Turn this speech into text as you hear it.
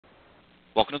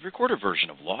Welcome to the recorded version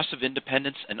of Loss of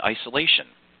Independence and Isolation,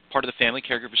 part of the Family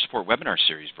Caregiver Support webinar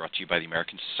series brought to you by the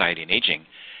American Society on Aging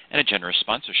and a generous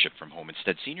sponsorship from Home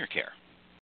Instead Senior Care.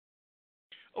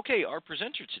 Okay, our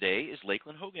presenter today is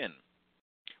Lakeland Hogan.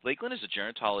 Lakeland is a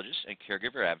gerontologist and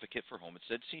caregiver advocate for Home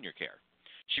Instead Senior Care.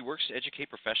 She works to educate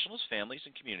professionals, families,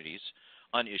 and communities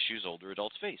on issues older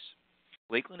adults face.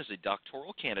 Lakeland is a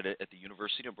doctoral candidate at the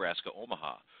University of Nebraska,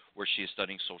 Omaha, where she is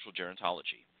studying social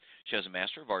gerontology. She has a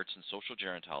Master of Arts in Social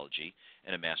Gerontology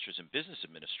and a Master's in Business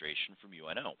Administration from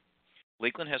UNO.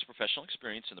 Lakeland has professional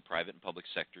experience in the private and public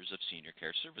sectors of senior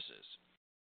care services.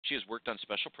 She has worked on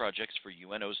special projects for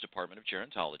UNO's Department of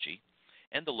Gerontology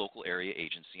and the local area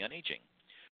agency on aging.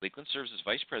 Lakeland serves as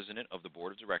Vice President of the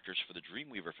Board of Directors for the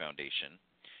Dreamweaver Foundation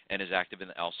and is active in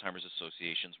the Alzheimer's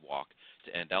Association's Walk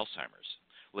to End Alzheimer's.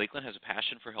 Lakeland has a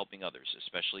passion for helping others,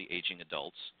 especially aging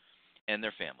adults and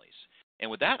their families. And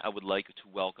with that, I would like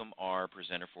to welcome our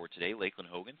presenter for today, Lakeland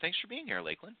Hogan. Thanks for being here,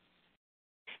 Lakeland.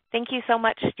 Thank you so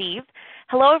much, Steve.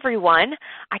 Hello, everyone.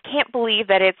 I can't believe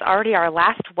that it's already our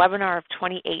last webinar of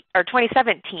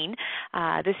 2017.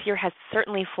 This year has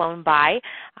certainly flown by,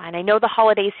 and I know the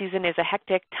holiday season is a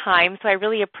hectic time, so I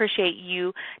really appreciate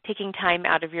you taking time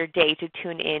out of your day to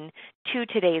tune in to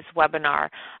today's webinar.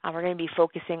 We're going to be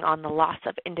focusing on the loss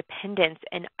of independence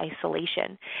and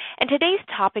isolation. And today's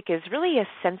topic is really a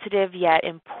sensitive yet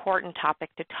important topic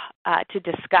to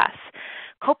discuss.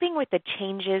 Coping with the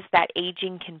changes that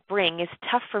aging can bring is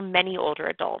tough for many older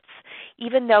adults,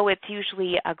 even though it's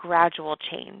usually a gradual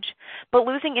change. But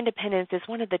losing independence is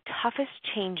one of the toughest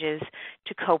changes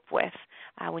to cope with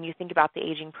when you think about the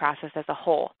aging process as a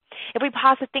whole. If we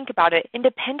pause to think about it,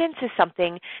 independence is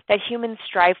something that humans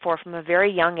strive for from a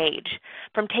very young age.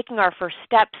 From taking our first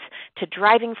steps to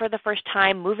driving for the first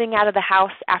time, moving out of the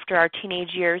house after our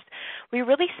teenage years, we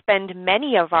really spend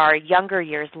many of our younger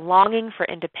years longing for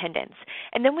independence.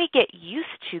 And then we get used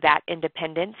to that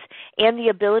independence and the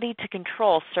ability to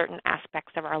control certain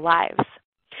aspects of our lives.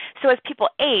 So as people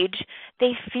age,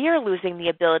 they fear losing the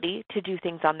ability to do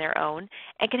things on their own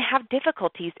and can have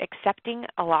difficulties accepting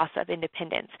a loss of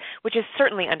independence, which is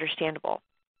certainly understandable.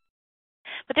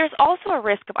 But there's also a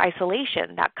risk of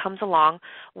isolation that comes along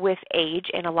with age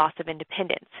and a loss of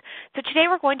independence. So today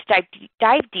we're going to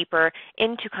dive deeper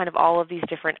into kind of all of these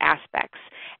different aspects.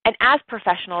 And as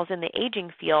professionals in the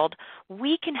aging field,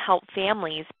 we can help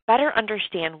families better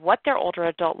understand what their older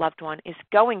adult loved one is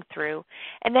going through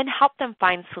and then help them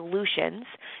find solutions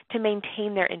to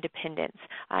maintain their independence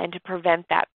and to prevent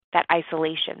that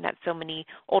isolation that so many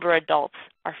older adults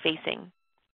are facing.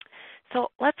 So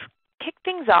let's kick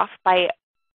things off by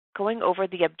going over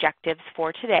the objectives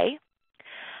for today.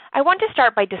 I want to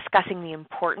start by discussing the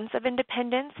importance of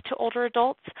independence to older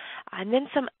adults and then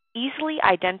some easily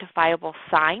identifiable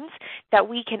signs that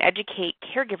we can educate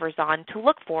caregivers on to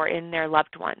look for in their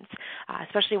loved ones,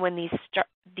 especially when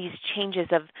these changes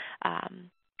of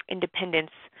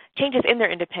changes in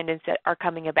their independence that are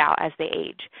coming about as they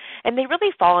age. And they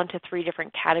really fall into three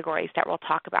different categories that we'll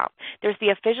talk about. There's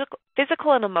the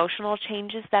physical and emotional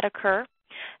changes that occur.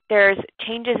 There's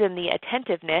changes in the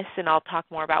attentiveness, and I'll talk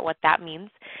more about what that means.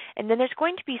 And then there's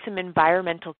going to be some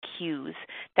environmental cues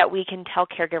that we can tell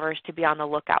caregivers to be on the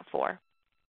lookout for.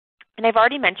 And I've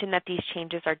already mentioned that these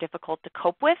changes are difficult to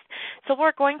cope with, so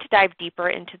we're going to dive deeper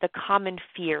into the common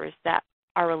fears that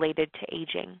are related to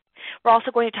aging. We're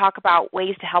also going to talk about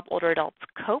ways to help older adults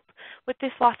cope with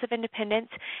this loss of independence,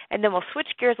 and then we'll switch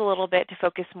gears a little bit to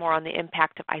focus more on the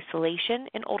impact of isolation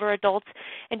in older adults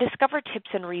and discover tips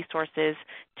and resources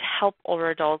to help older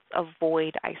adults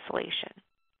avoid isolation.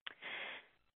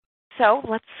 So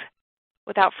let's,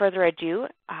 without further ado,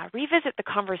 revisit the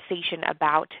conversation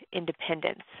about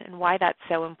independence and why that's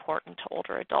so important to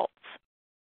older adults.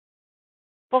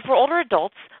 Well, for older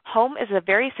adults, home is a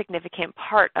very significant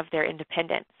part of their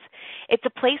independence. It's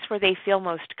a place where they feel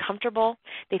most comfortable,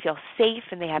 they feel safe,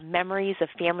 and they have memories of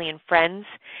family and friends.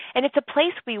 And it's a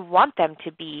place we want them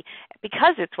to be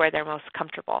because it's where they're most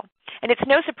comfortable. And it's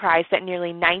no surprise that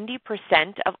nearly 90%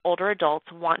 of older adults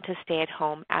want to stay at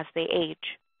home as they age.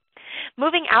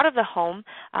 Moving out of the home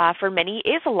for many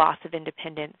is a loss of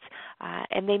independence,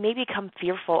 and they may become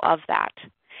fearful of that.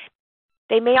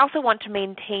 They may also want to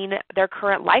maintain their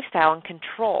current lifestyle and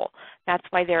control. That's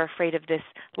why they're afraid of this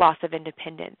loss of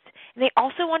independence. And they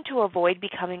also want to avoid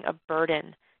becoming a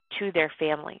burden to their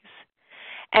families.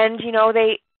 And, you know,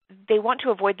 they want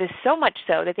to avoid this so much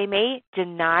so that they may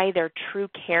deny their true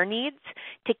care needs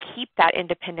to keep that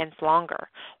independence longer.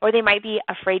 Or they might be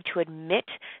afraid to admit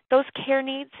those care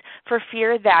needs for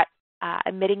fear that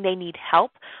admitting they need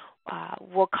help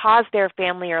will cause their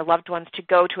family or loved ones to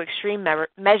go to extreme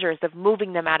measures of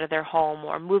moving them out of their home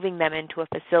or moving them into a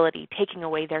facility, taking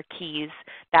away their keys,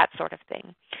 that sort of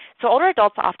thing. So older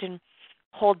adults often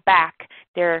hold back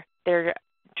their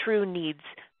true needs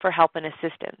for help and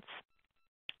assistance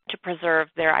to preserve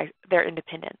their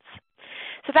independence.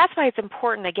 So that's why it's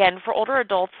important, again, for older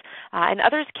adults and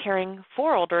others caring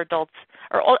for older adults,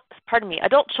 or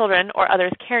adult children or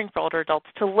others caring for older adults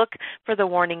to look for the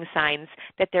warning signs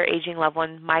that their aging loved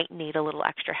one might need a little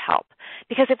extra help.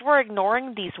 Because if we're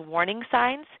ignoring these warning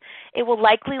signs, it will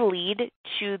likely lead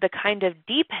to the kind of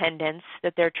dependence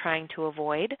that they're trying to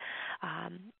avoid,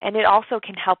 and it also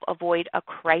can help avoid a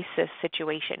crisis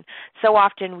situation. So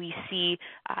often we see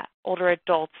older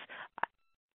adults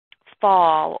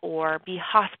fall or be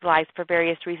hospitalized for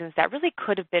various reasons that really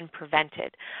could have been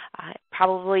prevented.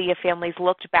 Probably if families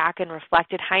looked back and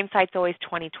reflected, hindsight's always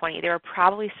 20/20. There were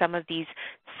probably some of these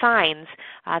signs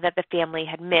that the family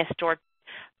had missed or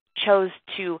chose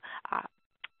to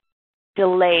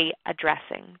delay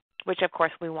addressing, which of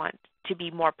course we want to be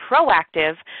more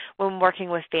proactive when working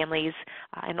with families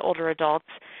and older adults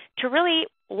to really,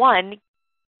 one,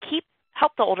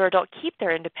 help the older adult keep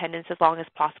their independence as long as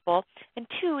possible, and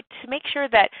two, to make sure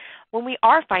that when we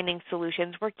are finding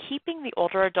solutions, we're keeping the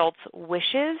older adult's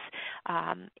wishes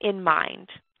in mind.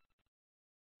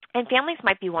 And families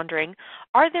might be wondering,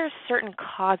 are there certain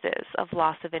causes of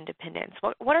loss of independence?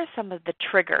 What are some of the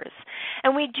triggers?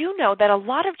 And we do know that a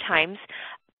lot of times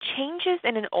changes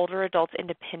in an older adult's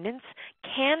independence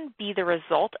can be the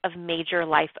result of major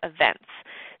life events.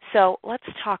 So let's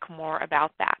talk more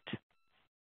about that.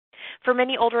 For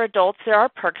many older adults, there are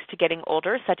perks to getting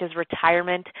older, such as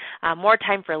retirement, more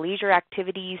time for leisure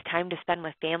activities, time to spend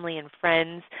with family and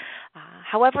friends.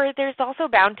 However, there's also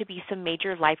bound to be some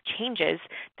major life changes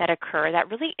that occur that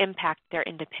really impact their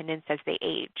independence as they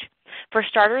age. For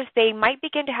starters, they might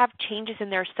begin to have changes in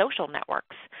their social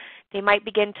networks. They might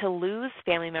begin to lose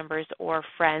family members or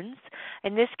friends,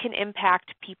 and this can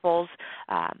impact people's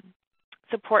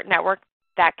support network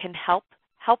that can help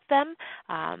them.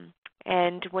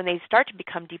 And when they start to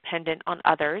become dependent on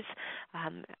others,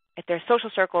 if their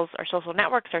social circles or social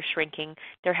networks are shrinking,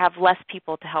 they have less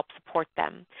people to help support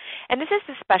them. And this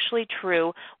is especially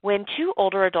true when two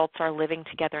older adults are living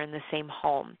together in the same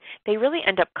home. They really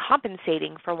end up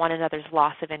compensating for one another's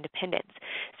loss of independence.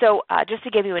 So just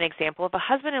to give you an example, if a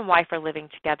husband and wife are living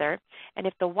together, and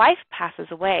if the wife passes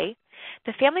away,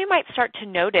 the family might start to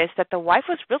notice that the wife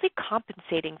was really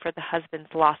compensating for the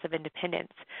husband's loss of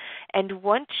independence. And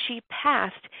once she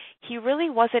passed, he really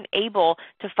wasn't able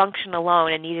to function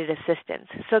alone and needed assistance.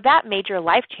 So that major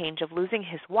life change of losing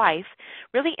his wife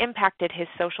really impacted his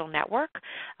social network,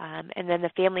 and then the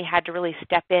family had to really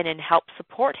step in and help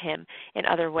support him in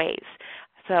other ways.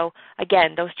 So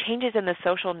again, those changes in the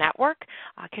social network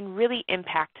can really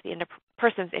impact the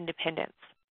person's independence.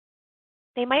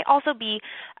 They might also be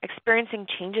experiencing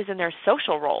changes in their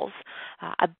social roles.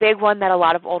 A big one that a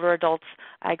lot of older adults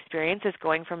experience is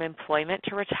going from employment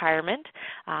to retirement.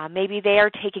 Maybe they are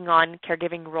taking on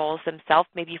caregiving roles themselves,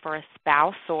 maybe for a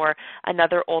spouse or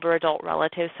another older adult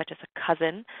relative, such as a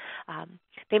cousin.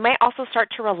 They might also start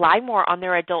to rely more on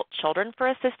their adult children for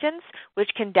assistance, which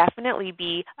can definitely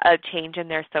be a change in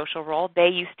their social role. They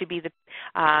used to be the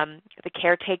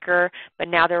caretaker, but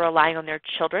now they're relying on their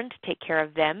children to take care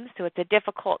of them. So it's a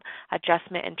difficult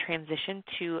adjustment and transition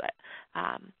to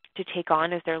take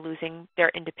on as they're losing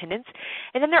their independence.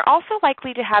 And then they're also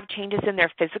likely to have changes in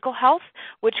their physical health,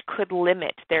 which could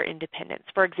limit their independence.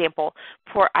 For example,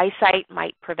 poor eyesight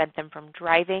might prevent them from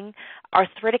driving.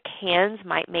 Arthritic hands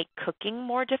might make cooking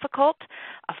more difficult.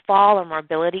 A fall or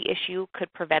mobility issue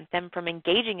could prevent them from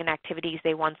engaging in activities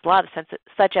they once loved,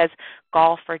 such as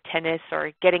golf or tennis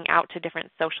or getting out to different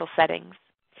social settings.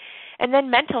 And then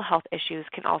mental health issues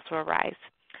can also arise.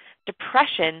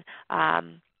 Depression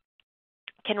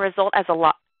can result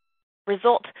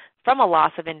from a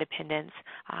loss of independence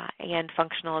and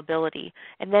functional ability.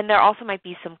 And then there also might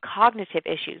be some cognitive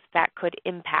issues that could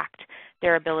impact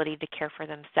their ability to care for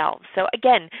themselves. So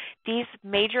again, these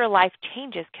major life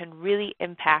changes can really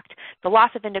impact the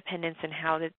loss of independence and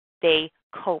how they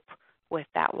cope with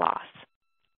that loss.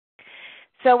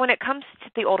 So when it comes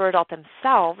to the older adult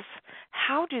themselves,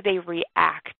 how do they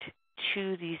react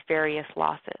to these various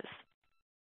losses?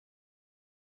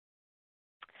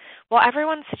 Well,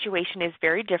 everyone's situation is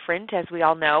very different, as we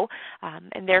all know,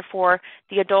 and therefore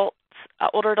the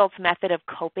older adult's method of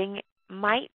coping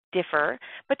might differ,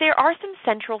 but there are some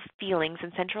central feelings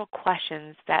and central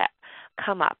questions that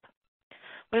come up.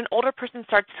 When an older person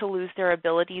starts to lose their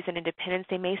abilities and independence,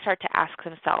 they may start to ask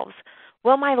themselves,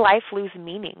 will my life lose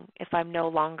meaning if I'm no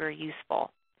longer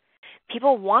useful?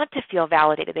 People want to feel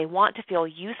validated. They want to feel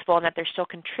useful and that they're still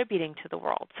contributing to the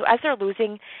world. So as they're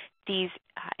losing these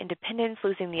independence,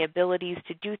 losing the abilities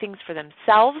to do things for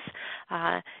themselves,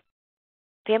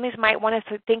 families might want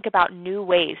to think about new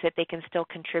ways that they can still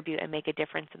contribute and make a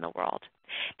difference in the world.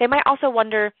 They might also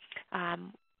wonder,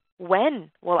 when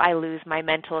will I lose my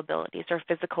mental abilities or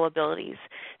physical abilities?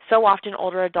 So often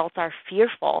older adults are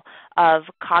fearful of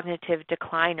cognitive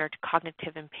decline or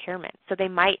cognitive impairment. So they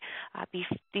might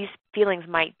these feelings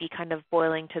might be kind of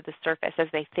boiling to the surface as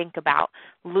they think about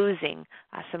losing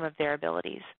some of their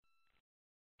abilities.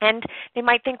 And they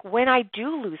might think, when I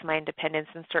do lose my independence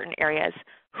in certain areas,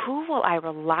 who will I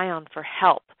rely on for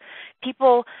help?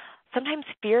 People sometimes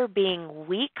fear being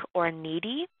weak or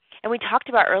needy. And we talked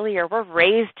about earlier, we're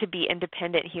raised to be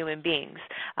independent human beings.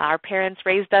 Our parents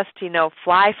raised us to,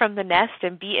 fly from the nest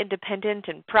and be independent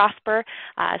and prosper.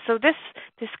 So this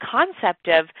concept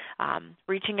of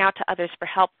reaching out to others for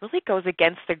help really goes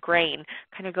against the grain,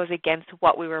 kind of goes against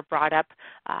what we were brought up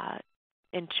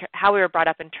how we were brought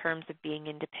up in terms of being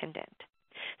independent.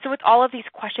 So with all of these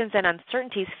questions and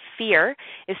uncertainties, fear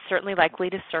is certainly likely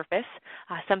to surface.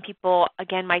 Some people,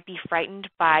 again, might be frightened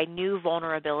by new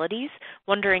vulnerabilities,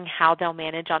 wondering how they'll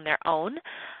manage on their own.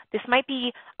 This might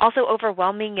be also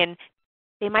overwhelming, and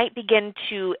they might begin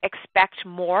to expect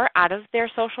more out of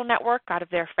their social network, out of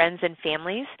their friends and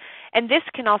families. And this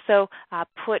can also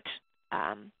put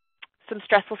some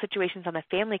stressful situations on the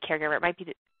family caregiver. It might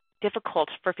be difficult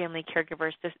for family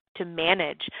caregivers to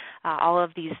manage all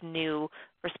of these new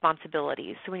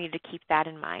responsibilities. So we need to keep that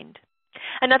in mind.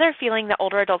 Another feeling that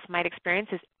older adults might experience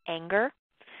is anger.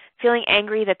 Feeling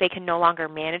angry that they can no longer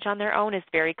manage on their own is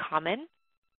very common.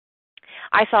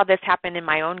 I saw this happen in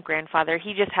my own grandfather.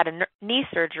 He just had a knee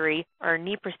surgery or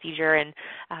knee procedure, and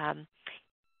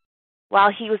while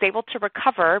he was able to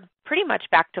recover pretty much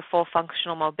back to full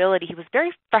functional mobility, he was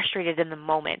very frustrated in the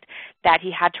moment that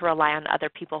he had to rely on other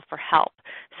people for help.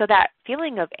 So that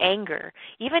feeling of anger,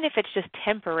 even if it's just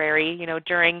temporary,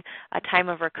 during a time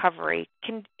of recovery,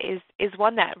 is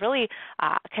one that really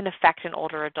can affect an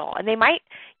older adult. And they might,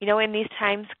 in these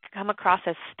times come across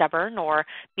as stubborn or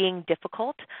being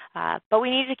difficult, but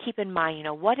we need to keep in mind,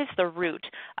 what is the root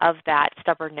of that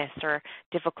stubbornness or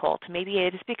difficult? Maybe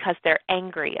it is because they're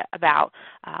angry about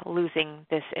losing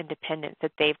this independence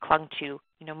that they've clung to,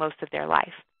 most of their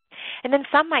life. And then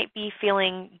some might be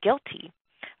feeling guilty.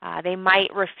 They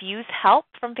might refuse help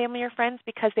from family or friends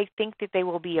because they think that they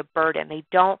will be a burden. They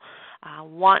don't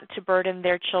want to burden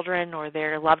their children or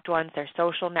their loved ones, their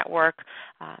social network,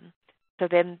 so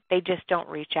then they just don't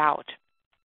reach out.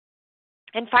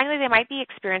 And finally, they might be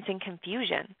experiencing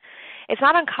confusion. It's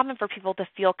not uncommon for people to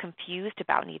feel confused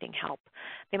about needing help.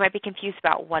 They might be confused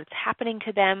about what's happening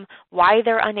to them, why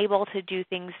they're unable to do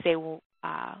things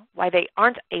why they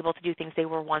aren't able to do things they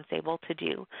were once able to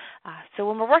do. So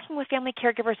when we're working with family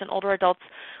caregivers and older adults,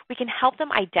 we can help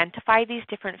them identify these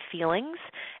different feelings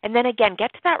and then again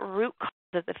get to that root cause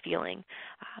of the feeling.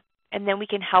 And then we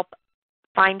can help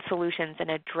find solutions and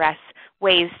address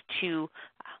ways to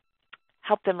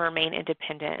help them remain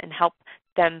independent and help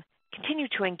them continue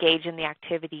to engage in the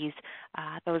activities,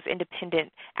 those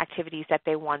independent activities that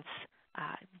they once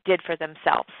did for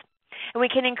themselves. And we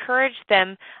can encourage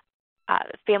them,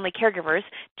 family caregivers,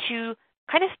 to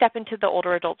kind of step into the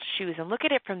older adult's shoes and look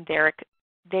at it from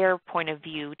their point of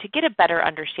view to get a better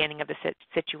understanding of the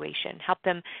situation, help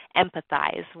them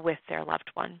empathize with their loved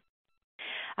one.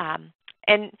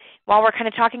 And while we're kind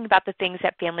of talking about the things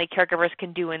that family caregivers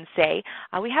can do and say,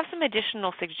 we have some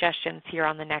additional suggestions here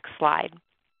on the next slide.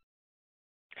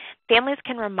 Families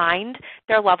can remind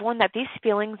their loved one that these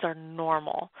feelings are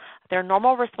normal. They're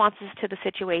normal responses to the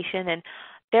situation, and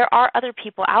there are other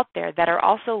people out there that are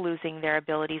also losing their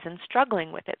abilities and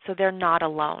struggling with it, so they're not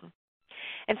alone.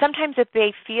 And sometimes if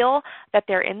they feel that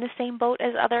they're in the same boat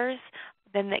as others,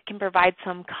 then that can provide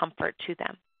some comfort to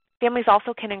them. Families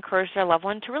also can encourage their loved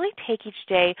one to really take each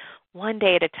day one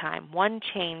day at a time, one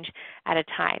change at a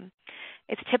time.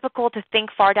 It's typical to think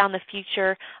far down the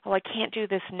future, I can't do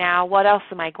this now, what else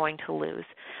am I going to lose?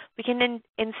 We can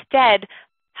instead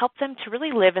help them to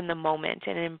really live in the moment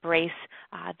and embrace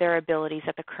their abilities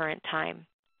at the current time.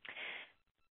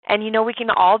 And we can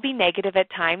all be negative at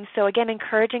times, so again,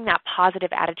 encouraging that positive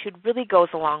attitude really goes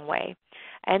a long way.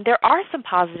 And there are some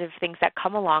positive things that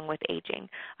come along with aging.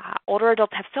 Older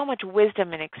adults have so much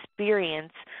wisdom and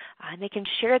experience, and they can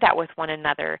share that with one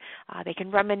another. They can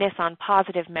reminisce on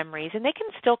positive memories, and they can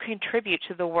still contribute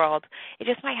to the world. It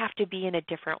just might have to be in a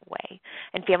different way.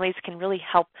 And families can really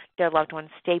help their loved ones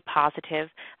stay positive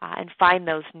and find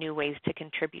those new ways to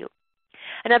contribute.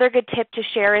 Another good tip to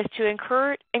share is to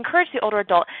encourage the older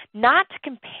adult not to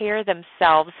compare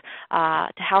themselves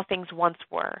to how things once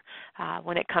were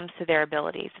when it comes to their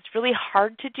abilities. It's really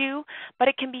hard to do, but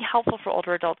it can be helpful for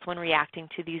older adults when reacting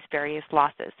to these various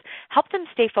losses. Help them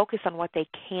stay focused on what they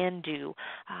can do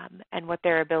and what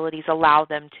their abilities allow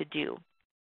them to do.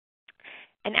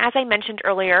 And as I mentioned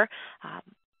earlier,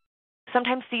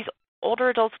 sometimes these older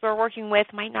adults we're working with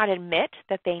might not admit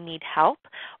that they need help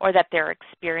or that they're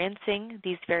experiencing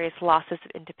these various losses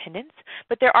of independence,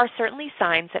 but there are certainly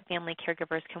signs that family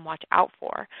caregivers can watch out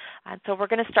for. And so we're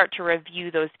going to start to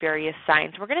review those various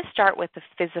signs. We're going to start with the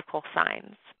physical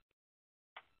signs.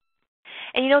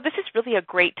 And this is really a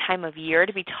great time of year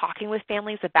to be talking with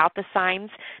families about the signs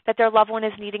that their loved one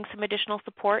is needing some additional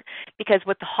support, because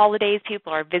with the holidays,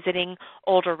 people are visiting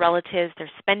older relatives.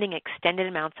 They're spending extended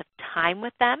amounts of time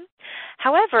with them.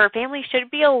 However, families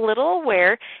should be a little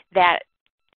aware that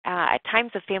at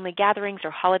times of family gatherings or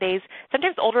holidays,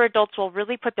 sometimes older adults will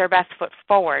really put their best foot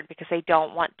forward because they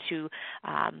don't want to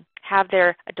have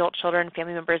their adult children and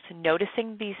family members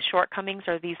noticing these shortcomings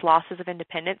or these losses of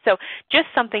independence. So just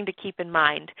something to keep in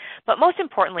mind. But most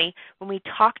importantly, when we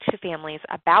talk to families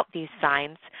about these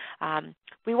signs,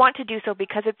 we want to do so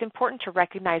because it's important to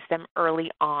recognize them early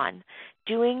on.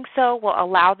 Doing so will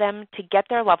allow them to get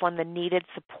their loved one the needed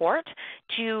support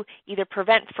to either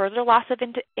prevent further loss of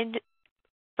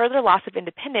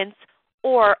independence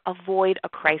or avoid a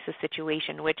crisis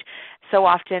situation, which so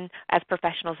often as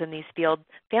professionals in these fields,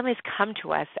 families come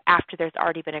to us after there's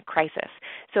already been a crisis.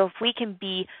 So if we can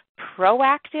be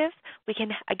proactive, we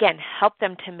can, again, help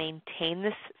them to maintain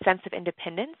this sense of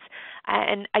independence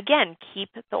and, again, keep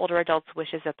the older adults'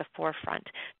 wishes at the forefront.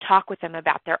 Talk with them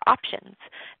about their options,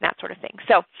 that sort of thing.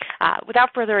 So without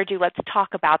further ado, let's talk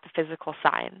about the physical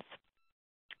signs.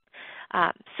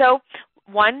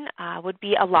 One would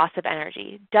be a loss of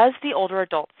energy. Does the older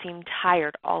adult seem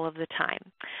tired all of the time?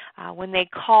 When they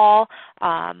call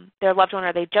their loved one,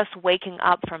 are they just waking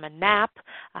up from a nap,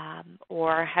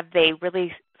 or have they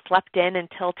really slept in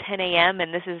until 10 a.m.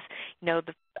 and this is,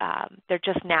 they're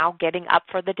just now getting up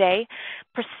for the day?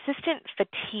 Persistent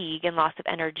fatigue and loss of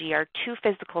energy are two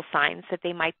physical signs that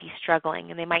they might be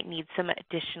struggling and they might need some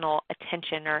additional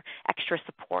attention or extra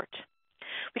support.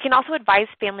 We can also advise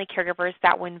family caregivers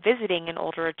that when visiting an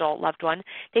older adult loved one,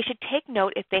 they should take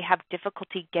note if they have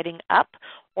difficulty getting up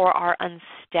or are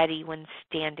unsteady when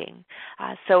standing.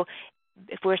 So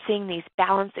if we're seeing these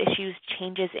balance issues,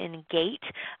 changes in gait,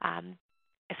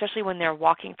 especially when they're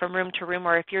walking from room to room,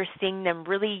 or if you're seeing them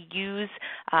really use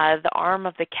the arm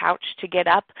of the couch to get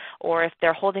up, or if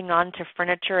they're holding on to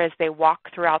furniture as they walk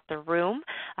throughout the room,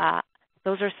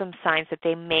 those are some signs that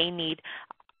they may need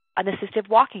an assistive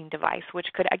walking device, which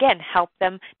could, again, help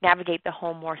them navigate the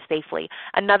home more safely.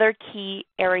 Another key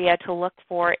area to look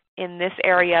for in this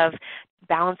area of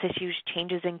balance issues,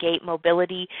 changes in gait,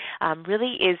 mobility,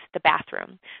 really is the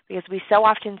bathroom, because we so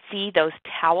often see those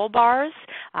towel bars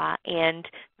and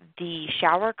the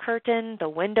shower curtain, the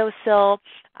windowsill.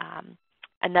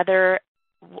 Another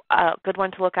good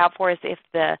one to look out for is if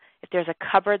there's a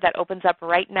cupboard that opens up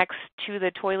right next to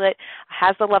the toilet.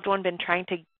 Has the loved one been trying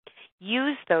to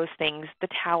use those things, the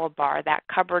towel bar, that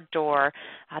cupboard door,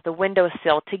 the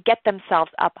windowsill, to get themselves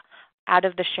up out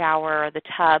of the shower or the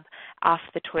tub, off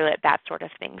the toilet, that sort of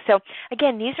thing. So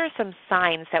again, these are some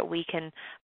signs that we can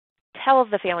tell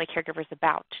the family caregivers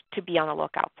about to be on the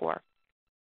lookout for.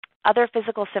 Other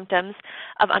physical symptoms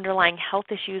of underlying health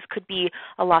issues could be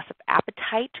a loss of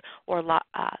appetite or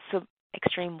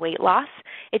extreme weight loss.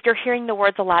 If you're hearing the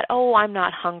words a lot, "Oh, I'm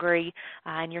not hungry,"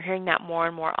 and you're hearing that more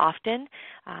and more often,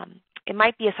 it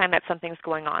might be a sign that something's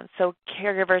going on. So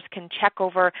caregivers can check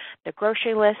over the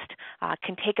grocery list,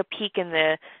 can take a peek in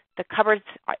the cupboards.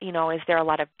 Is there a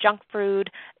lot of junk food,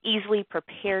 easily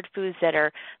prepared foods that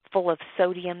are full of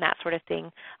sodium, that sort of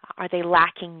thing? Are they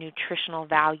lacking nutritional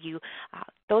value?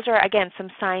 Those are, again, some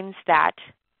signs that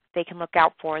they can look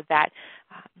out for that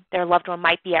their loved one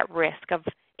might be at risk of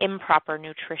improper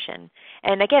nutrition.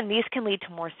 And again, these can lead to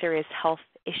more serious health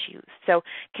issues. So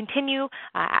continue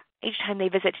each time they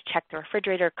visit to check the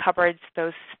refrigerator, cupboards,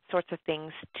 those sorts of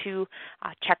things, to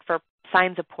check for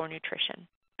signs of poor nutrition.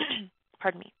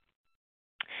 Pardon me.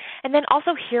 And then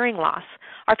also hearing loss.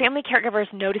 Are family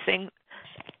caregivers noticing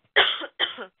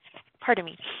pardon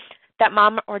me, that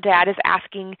mom or dad is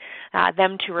asking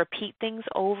them to repeat things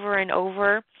over and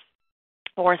over,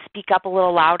 or speak up a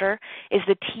little louder? Is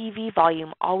the TV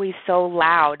volume always so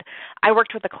loud? I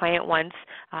worked with a client once,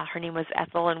 her name was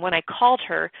Ethel, and when I called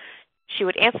her, she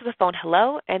would answer the phone,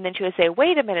 hello, and then she would say,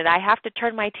 wait a minute, I have to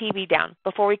turn my TV down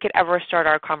before we could ever start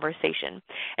our conversation.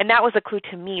 And that was a clue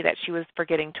to me that she was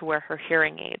forgetting to wear her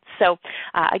hearing aids. So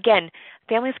again,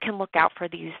 families can look out for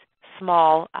these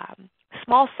small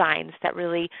signs that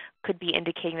really could be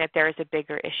indicating that there is a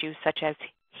bigger issue, such as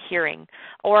hearing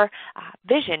or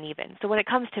vision even. So when it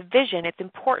comes to vision, it's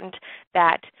important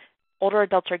that older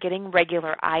adults are getting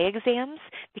regular eye exams,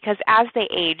 because as they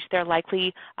age, they're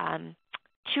likely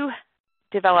to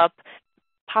develop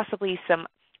possibly some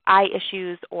eye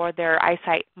issues, or their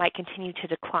eyesight might continue to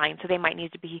decline. So they might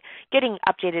need to be getting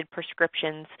updated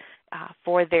prescriptions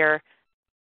for their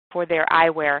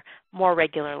eyewear more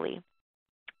regularly.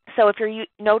 So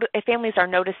if families are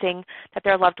noticing that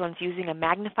their loved one's using a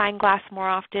magnifying glass more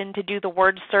often to do the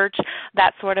word search,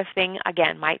 that sort of thing,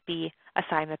 again, might be a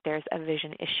sign that there's a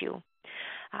vision issue.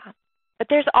 But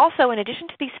there's also, in addition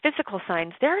to these physical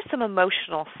signs, there are some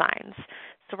emotional signs.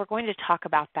 So we're going to talk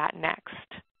about that next.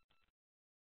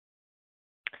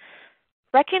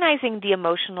 Recognizing the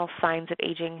emotional signs of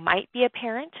aging might be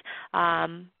apparent.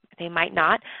 They might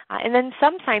not. And then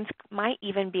some signs might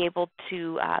even be able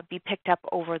to be picked up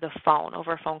over the phone,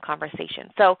 over a phone conversation.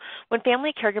 So when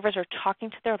family caregivers are talking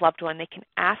to their loved one, they can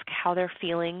ask how they're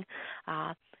feeling,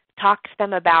 talk to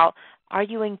them about, are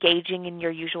you engaging in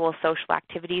your usual social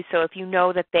activities? So if you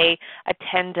know that they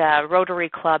attend a Rotary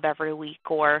Club every week,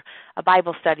 or a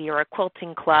Bible study, or a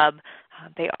quilting club,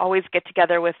 they always get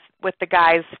together with the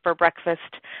guys for breakfast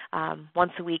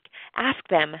once a week. Ask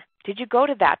them, did you go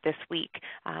to that this week?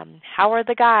 How are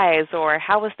the guys? Or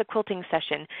how was the quilting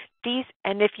session?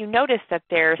 And if you notice that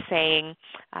they're saying,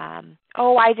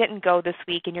 oh, I didn't go this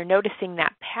week, and you're noticing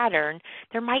that pattern,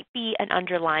 there might be an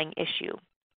underlying issue.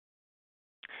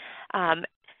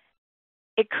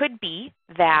 It could be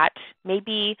that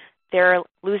maybe they're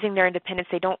losing their independence.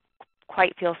 They don't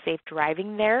quite feel safe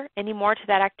driving there anymore to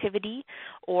that activity,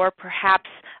 or perhaps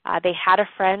they had a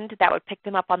friend that would pick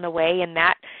them up on the way, and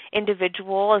that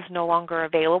individual is no longer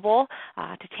available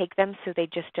to take them, so they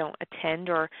just don't attend.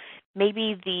 Or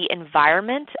maybe the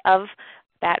environment of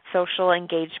that social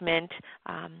engagement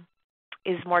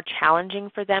is more challenging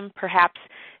for them. Perhaps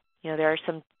there are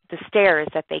the stairs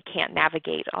that they can't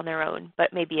navigate on their own,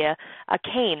 but maybe a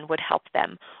cane would help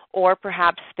them. Or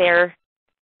perhaps they're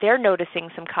noticing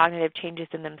some cognitive changes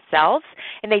in themselves,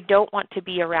 and they don't want to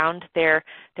be around their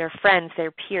friends,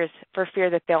 their peers, for fear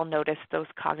that they'll notice those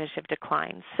cognitive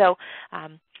declines. So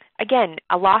again,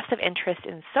 a loss of interest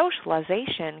in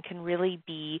socialization can really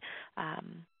be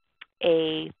an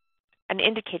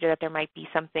indicator that there might be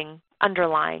something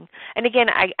underlying. And again,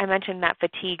 I mentioned that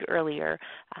fatigue earlier.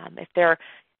 If they're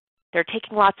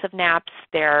taking lots of naps,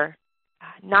 they're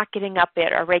not getting up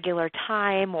at a regular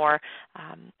time, or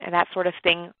and that sort of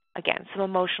thing. Again, some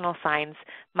emotional signs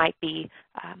might be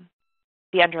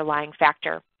the underlying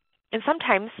factor. And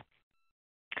sometimes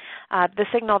the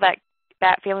signal that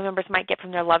family members might get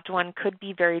from their loved one could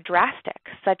be very drastic,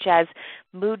 such as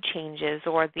mood changes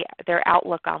or their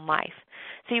outlook on life.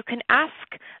 So you can ask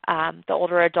the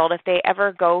older adult if they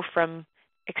ever go from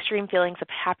extreme feelings of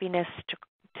happiness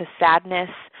to sadness,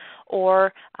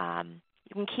 or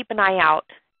you can keep an eye out.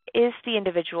 Is the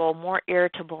individual more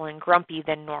irritable and grumpy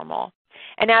than normal?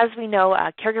 And as we know,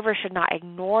 caregivers should not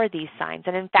ignore these signs.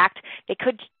 And in fact, they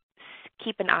should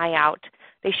keep an eye out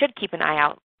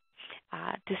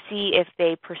to see if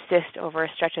they persist over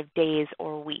a stretch of days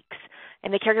or weeks.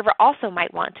 And the caregiver also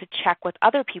might want to check with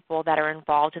other people that are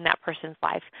involved in that person's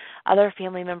life, other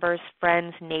family members,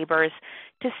 friends, neighbors,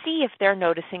 to see if they're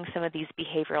noticing some of these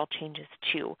behavioral changes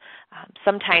too.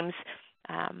 Sometimes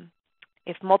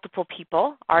if multiple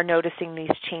people are noticing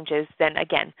these changes, then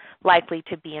again, likely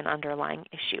to be an underlying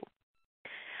issue.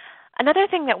 Another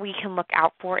thing that we can look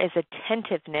out for is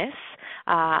attentiveness,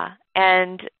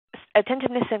 and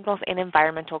attentiveness signals and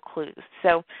environmental clues.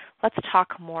 So let's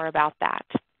talk more about that.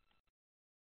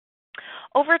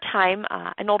 Over time,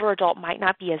 an older adult might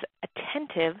not be as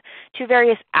attentive to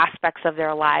various aspects of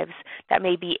their lives that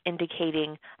may be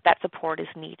indicating that support is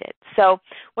needed. So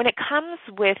when it comes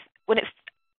to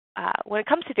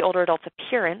the older adult's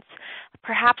appearance,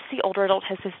 perhaps the older adult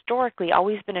has historically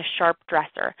always been a sharp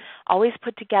dresser, always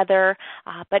put together,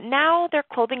 but now their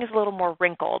clothing is a little more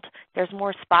wrinkled. There's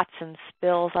more spots and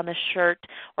spills on the shirt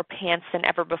or pants than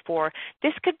ever before.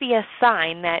 This could be a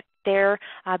sign that they're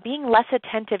being less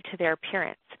attentive to their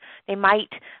appearance. They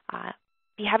might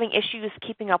be having issues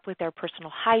keeping up with their personal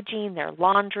hygiene, their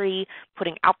laundry,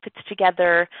 putting outfits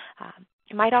together.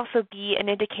 It might also be an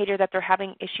indicator that they're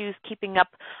having issues keeping up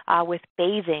with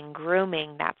bathing,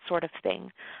 grooming, that sort of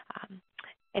thing.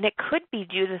 And it could be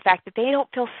due to the fact that they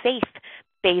don't feel safe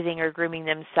bathing or grooming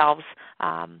themselves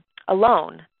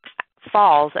alone.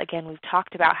 Falls, again, we've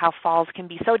talked about how falls can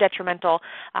be so detrimental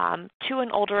to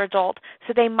an older adult,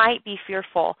 so they might be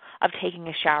fearful of taking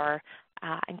a shower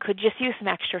and could just use some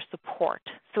extra support.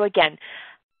 So again,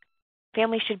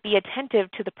 families should be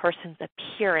attentive to the person's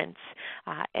appearance,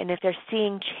 and if they're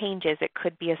seeing changes, it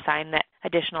could be a sign that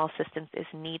additional assistance is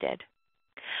needed.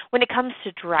 When it comes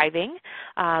to driving,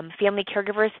 family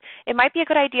caregivers, it might be a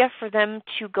good idea for them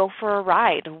to go for a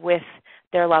ride with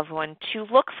their loved one to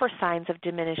look for signs of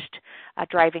diminished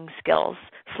driving skills,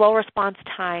 slow response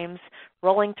times,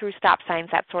 rolling through stop signs,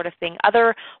 that sort of thing.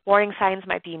 Other warning signs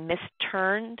might be missed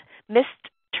turns,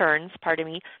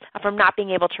 from not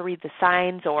being able to read the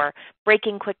signs or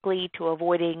braking quickly to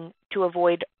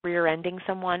avoid rear-ending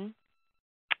someone.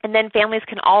 And then families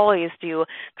can always do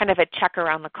kind of a check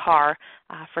around the car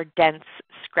for dents,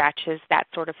 scratches, that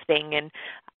sort of thing, and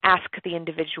ask the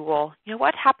individual,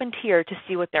 what happened here, to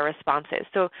see what their response is.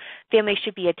 So families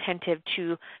should be attentive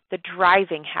to the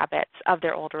driving habits of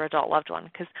their older adult loved one,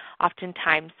 because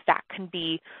oftentimes that can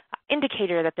be an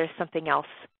indicator that there's something else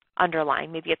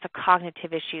underlying. Maybe it's a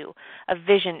cognitive issue, a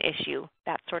vision issue,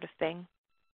 that sort of thing.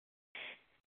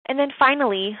 And then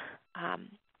finally,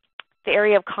 the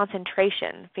area of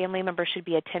concentration. Family members should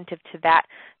be attentive to that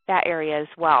area as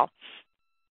well.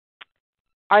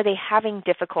 Are they having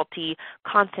difficulty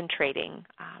concentrating?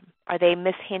 Are they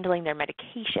mishandling their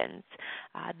medications?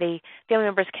 Family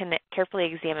members can carefully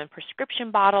examine prescription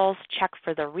bottles, check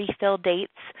for the refill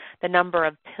dates, the number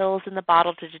of pills in the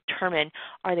bottle to determine,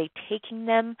 are they taking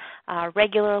them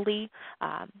regularly?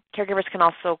 Caregivers can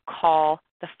also call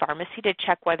the pharmacy to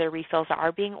check whether refills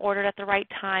are being ordered at the right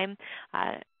time.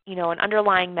 An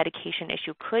underlying medication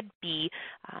issue could be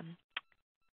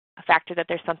a factor that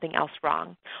there's something else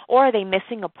wrong. Or are they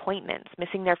missing appointments,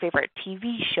 missing their favorite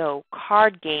TV show,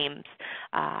 card games,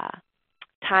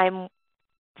 time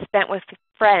spent with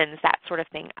friends, that sort of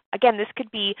thing. Again, this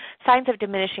could be signs of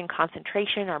diminishing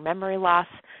concentration or memory loss,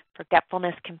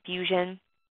 forgetfulness, confusion,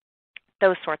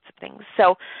 those sorts of things.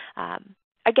 So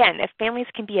again, if families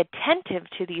can be attentive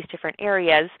to these different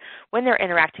areas when they're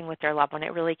interacting with their loved one,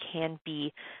 it really can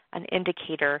be an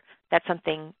indicator that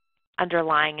something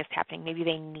underlying is happening. Maybe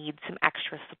they need some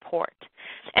extra support.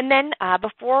 And then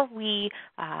before we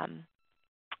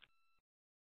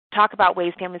talk about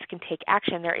ways families can take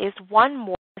action, there is one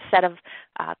more set of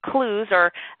clues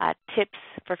or tips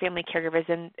for family caregivers,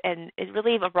 and it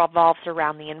really revolves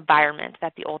around the environment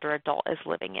that the older adult is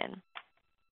living in.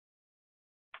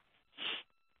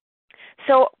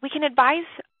 So we can advise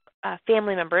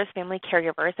family members, family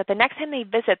caregivers, that the next time they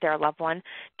visit their loved one,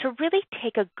 to really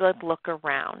take a good look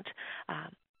around.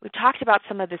 We've talked about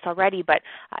some of this already, but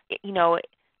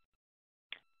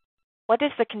what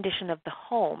is the condition of the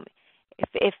home?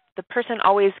 If the person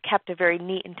always kept a very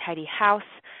neat and tidy house,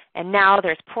 and now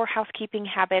there's poor housekeeping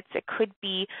habits, it could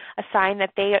be a sign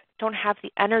that they don't have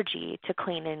the energy to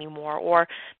clean anymore, or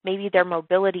maybe their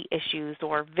mobility issues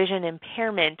or vision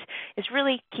impairment is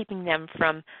really keeping them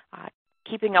from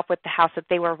keeping up with the house that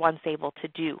they were once able to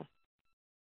do.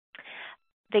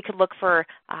 They could look for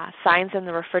signs in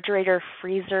the refrigerator,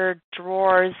 freezer,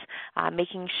 drawers,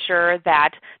 making sure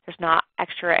that there's not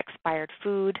extra expired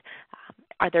food.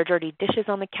 Are there dirty dishes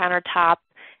on the countertop?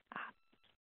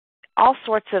 All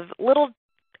sorts of little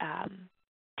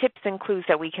tips and clues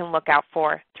that we can look out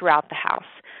for throughout the house.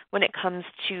 When it comes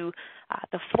to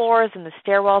the floors and the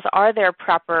stairwells, are there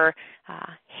proper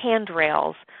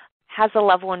handrails? Has the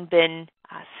loved one been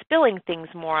spilling things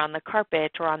more on the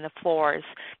carpet or on the floors,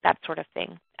 that sort of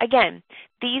thing? Again,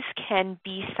 these can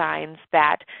be signs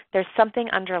that there's something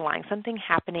underlying, something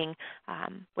happening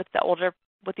with the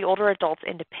older adult's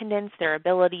independence, their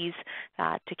abilities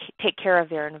to take care of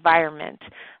their environment.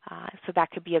 So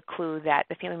that could be a clue that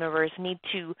the family members need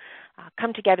to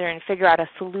come together and figure out a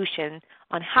solution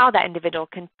on how that individual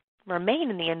can remain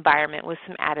in the environment with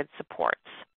some added supports.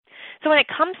 So when it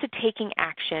comes to taking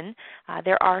action,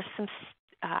 there are some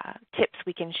tips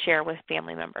we can share with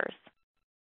family members.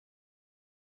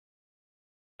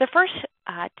 The first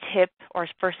tip or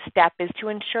first step is to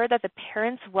ensure that the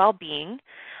parent's well-being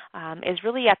is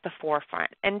really at the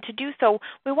forefront. And to do so,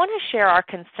 we want to share our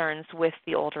concerns with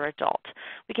the older adult.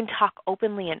 We can talk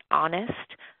openly and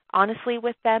honestly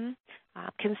with them.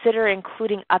 Consider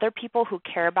including other people who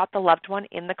care about the loved one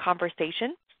in the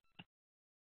conversation.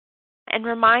 And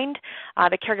remind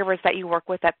the caregivers that you work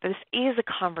with that this is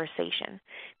a conversation,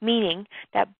 meaning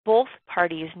that both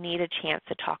parties need a chance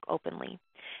to talk openly.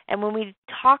 And when we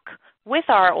talk with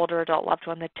our older adult loved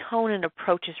one, the tone and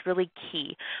approach is really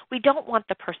key. We don't want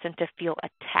the person to feel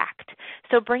attacked.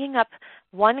 So bringing up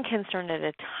one concern at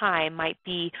a time might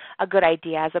be a good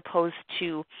idea, as opposed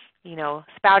to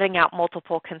spouting out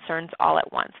multiple concerns all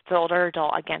at once. The older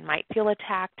adult, again, might feel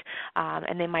attacked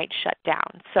and they might shut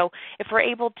down. So if we're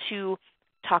able to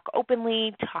talk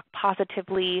openly, talk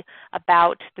positively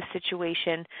about the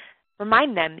situation,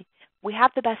 remind them we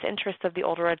have the best interests of the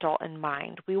older adult in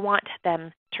mind. We want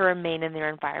them to remain in their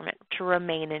environment, to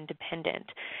remain independent.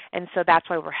 And so that's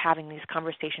why we're having these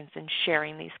conversations and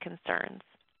sharing these concerns.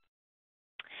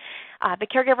 The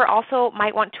caregiver also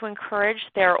might want to encourage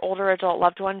their older adult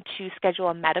loved one to schedule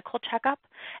a medical checkup,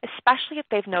 especially if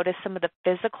they've noticed some of the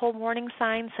physical warning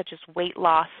signs such as weight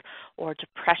loss or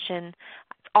depression.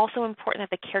 It's also important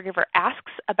that the caregiver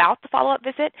asks about the follow-up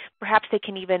visit. Perhaps they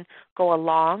can even go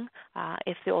along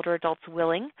if the older adult's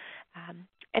willing.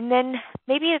 And then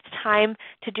maybe it's time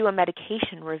to do a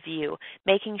medication review,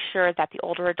 making sure that the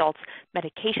older adult's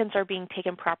medications are being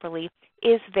taken properly.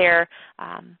 Is there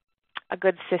a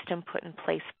good system put in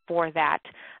place for that,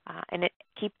 and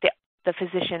keep the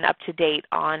physician up to date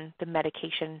on the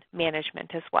medication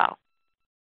management as well.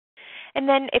 And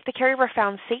then if the caregiver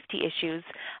found safety issues,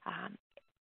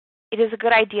 it is a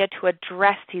good idea to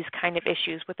address these kind of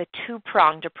issues with a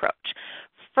two-pronged approach.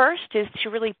 First is to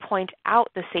really point out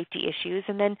the safety issues,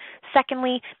 and then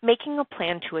secondly, making a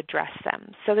plan to address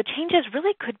them. So the changes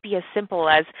really could be as simple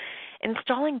as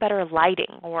installing better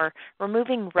lighting or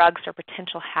removing rugs or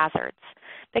potential hazards.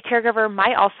 The caregiver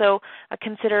might also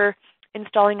consider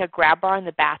installing a grab bar in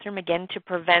the bathroom, again, to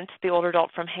prevent the older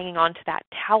adult from hanging on to that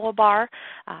towel bar.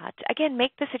 To, again,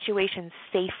 make the situation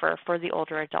safer for the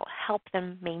older adult, help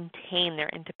them maintain their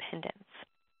independence.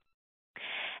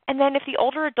 And then if the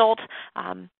older adult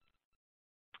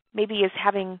maybe is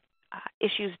having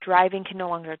issues driving, can no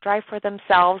longer drive for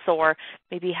themselves, or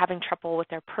maybe having trouble with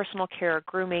their personal care or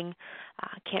grooming,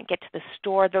 can't get to the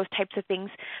store, those types of things,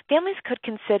 families could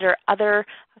consider other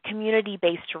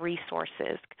community-based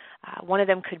resources. One of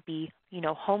them could be,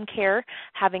 home care,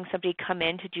 having somebody come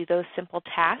in to do those simple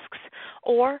tasks,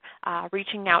 or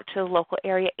reaching out to the local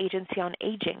area agency on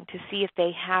aging to see if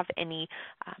they have any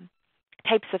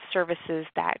types of services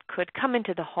that could come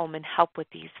into the home and help with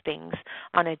these things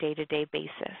on a day-to-day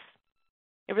basis.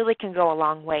 It really can go a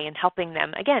long way in helping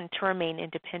them, again, to remain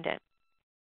independent.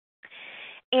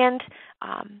 And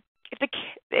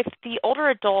if the older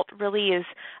adult really is,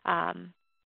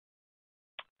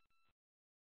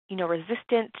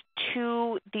 resistant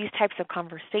to these types of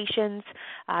conversations,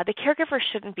 the caregiver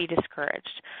shouldn't be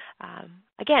discouraged.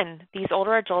 Again, these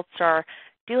older adults are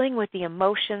dealing with the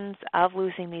emotions of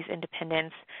losing these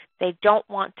independence. They don't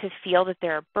want to feel that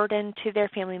they're a burden to their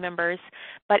family members,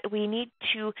 but we need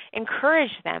to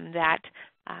encourage them that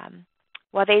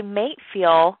while they may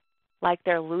feel like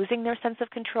they're losing their sense of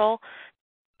control,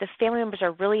 the family members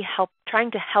are really trying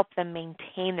to help them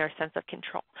maintain their sense of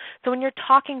control. So when you're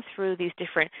talking through these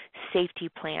different safety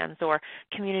plans or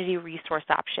community resource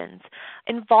options,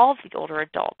 involve the older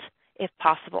adult if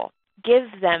possible. Give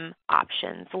them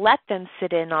options. Let them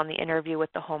sit in on the interview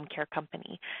with the home care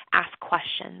company. Ask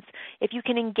questions. If you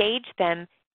can engage them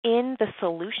in the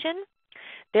solution,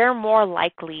 they're more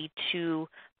likely to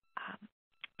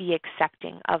be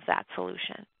accepting of that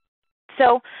solution.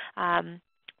 So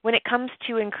when it comes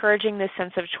to encouraging this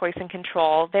sense of choice and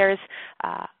control, there's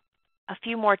a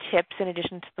few more tips in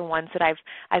addition to the ones that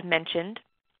I've mentioned.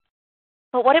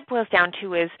 But what it boils down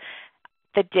to is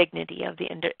the dignity of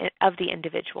the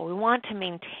individual. We want to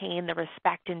maintain the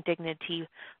respect and dignity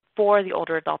for the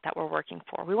older adult that we're working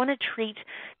for. We want to treat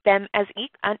them as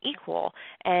an equal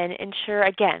and ensure,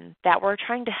 again, that we're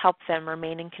trying to help them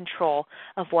remain in control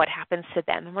of what happens to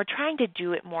them. And we're trying to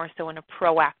do it more so in a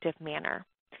proactive manner.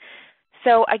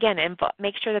 So again,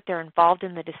 make sure that they're involved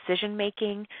in the decision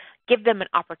making. Give them an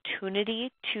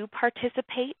opportunity to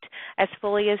participate as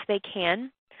fully as they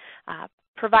can.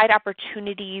 Provide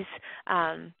opportunities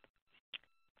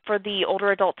for the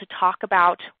older adult to talk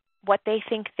about what they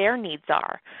think their needs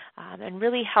are, and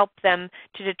really help them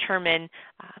to determine,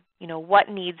 what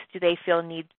needs do they feel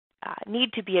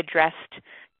need to be addressed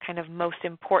kind of most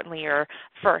importantly or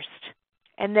first.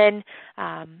 And then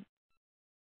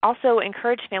also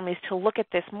encourage families to look at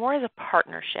this more as a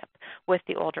partnership with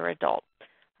the older adult.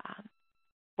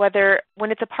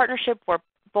 When it's a partnership where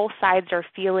both sides are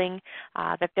feeling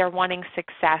that they're wanting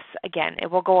success, again, it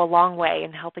will go a long way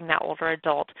in helping that older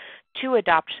adult to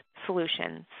adopt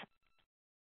solutions.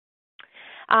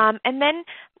 And then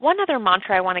one other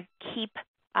mantra I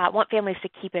want families to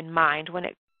keep in mind when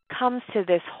it comes to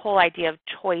this whole idea of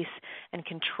choice and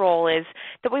control is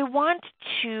that we want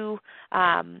to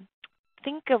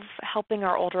think of helping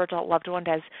our older adult loved one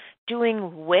as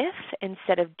doing with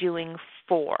instead of doing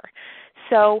for.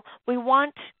 So we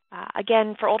want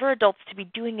again, for older adults to be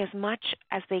doing as much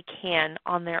as they can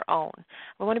on their own.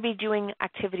 We want to be doing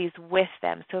activities with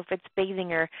them. So if it's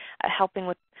bathing or helping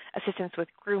with assistance with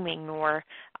grooming or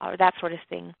that sort of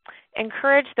thing,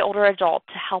 encourage the older adult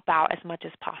to help out as much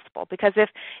as possible. Because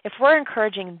if we're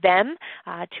encouraging them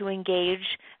to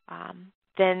engage,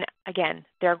 then again,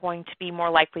 they're going to be more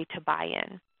likely to buy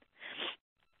in.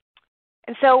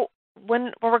 And so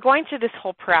when we're going through this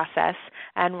whole process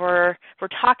and we're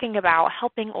talking about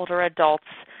helping older adults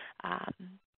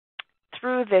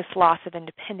through this loss of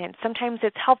independence, sometimes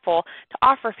it's helpful to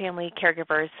offer family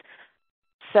caregivers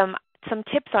some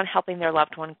tips on helping their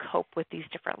loved one cope with these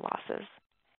different losses.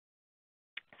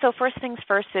 So first things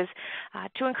first is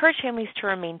to encourage families to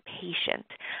remain patient.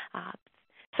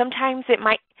 Sometimes it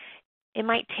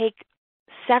might take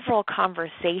several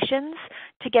conversations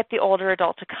to get the older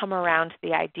adult to come around to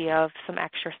the idea of some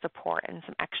extra support and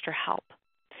some extra help.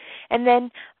 And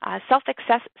then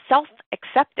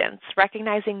self-acceptance,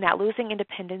 recognizing that losing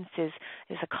independence is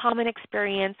a common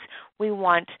experience. We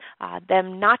want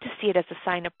them not to see it as a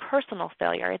sign of personal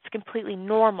failure. It's completely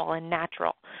normal and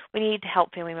natural. We need to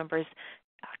help family members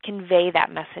convey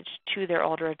that message to their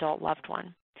older adult loved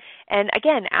one. And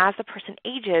again, as the person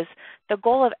ages, the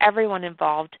goal of everyone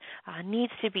involved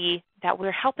needs to be that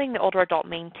we're helping the older adult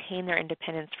maintain their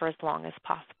independence for as long as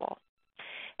possible.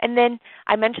 And then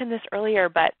I mentioned this earlier,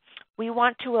 but we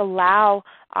want to allow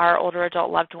our older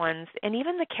adult loved ones and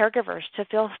even the caregivers to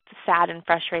feel sad and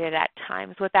frustrated at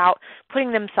times without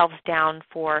putting themselves down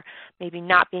for maybe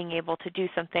not being able to do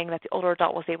something that the older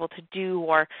adult was able to do,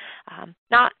 or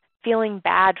not feeling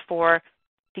bad for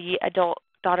the adult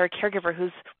daughter caregiver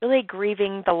who's really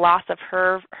grieving the loss of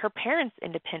her parents'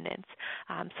 independence.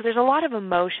 So there's a lot of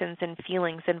emotions and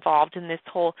feelings involved in this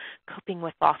whole coping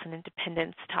with loss and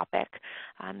independence topic.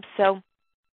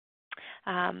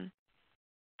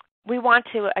 We want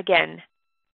to, again,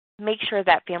 make sure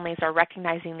that families are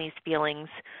recognizing these feelings,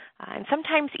 and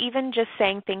sometimes even just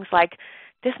saying things like,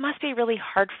 "This must be really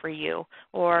hard for you,"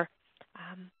 or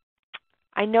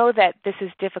 "I know that this is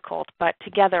difficult, but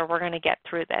together we're going to get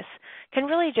through this," can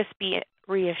really just be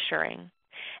reassuring.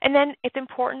 And then it's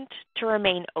important to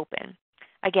remain open.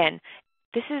 Again,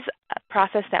 this is a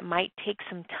process that might take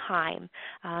some time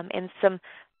and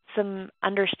some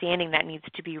understanding that needs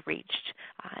to be reached.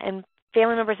 And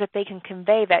family members, that they can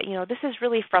convey that, this is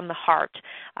really from the heart.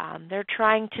 They're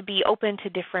trying to be open to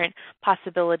different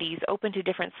possibilities, open to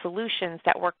different solutions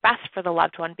that work best for the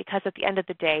loved one, because at the end of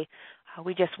the day,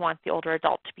 we just want the older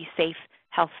adult to be safe,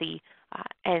 healthy,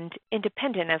 and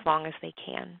independent as long as they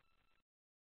can.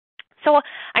 So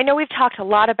I know we've talked a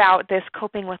lot about this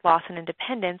coping with loss and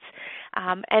independence,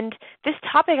 and this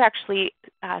topic actually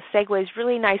segues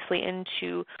really nicely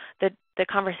into the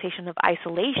conversation of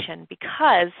isolation,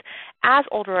 because as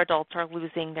older adults are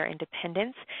losing their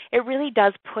independence, it really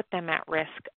does put them at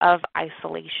risk of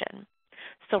isolation.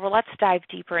 So let's dive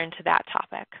deeper into that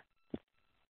topic.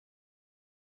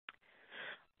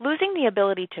 Losing the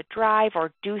ability to drive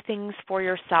or do things for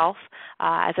yourself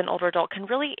as an older adult can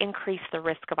really increase the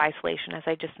risk of isolation, as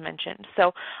I just mentioned.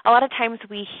 So a lot of times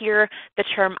we hear the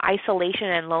term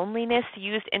isolation and loneliness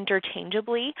used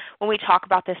interchangeably when we talk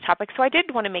about this topic, so I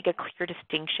did want to make a clear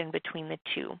distinction between the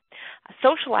two.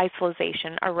 Social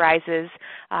isolation arises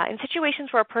in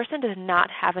situations where a person does not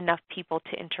have enough people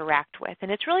to interact with, and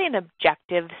it's really an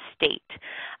objective state.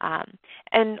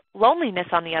 And loneliness,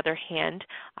 on the other hand,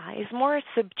 is more a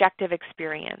subjective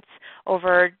experience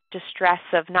over distress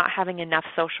of not having enough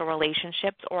social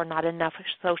relationships or not enough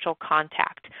social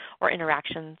contact or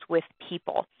interactions with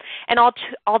people. And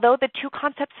although the two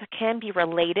concepts can be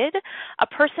related, a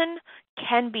person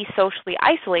can be socially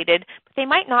isolated, but they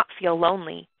might not feel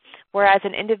lonely, whereas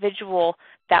an individual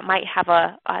that might have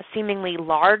a seemingly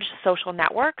large social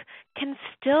network can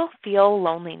still feel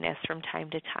loneliness from time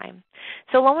to time.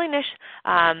 So loneliness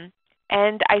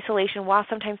and isolation, while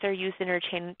sometimes they're used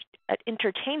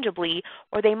interchangeably,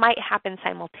 or they might happen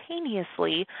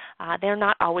simultaneously, they're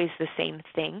not always the same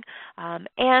thing.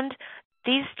 And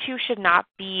these two should not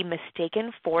be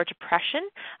mistaken for depression.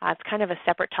 It's kind of a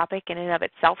separate topic in and of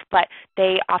itself, but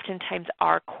they oftentimes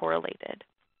are correlated.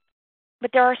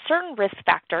 But there are certain risk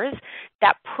factors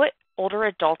that put older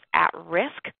adults at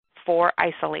risk for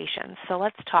isolation. So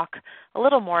let's talk a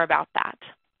little more about that.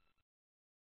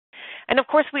 And of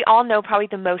course, we all know probably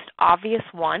the most obvious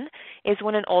one is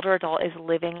when an older adult is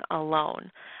living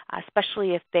alone,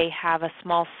 especially if they have a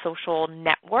small social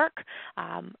network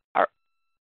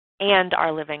and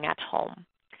are living at home.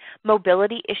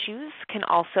 Mobility issues can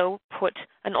also put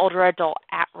an older adult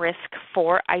at risk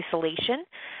for isolation,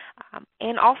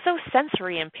 and also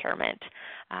sensory impairment.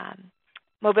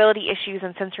 Mobility issues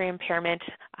and sensory impairment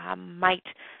might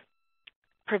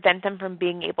prevent them from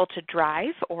being able to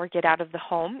drive or get out of the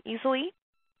home easily.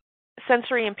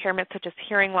 Sensory impairment such as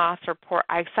hearing loss or poor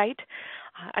eyesight,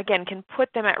 again, can put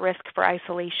them at risk for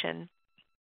isolation.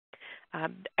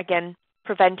 Again,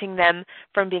 preventing them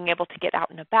from being able to get out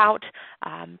and about,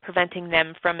 preventing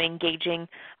them from engaging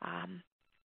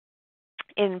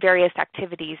in various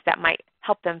activities that might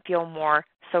help them feel more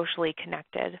socially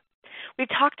connected. We've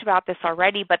talked about this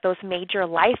already, but those major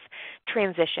life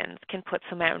transitions can put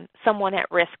someone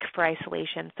at risk for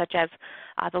isolation, such as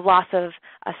the loss of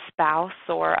a spouse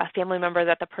or a family member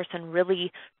that the person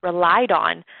really relied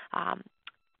on.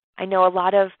 I know a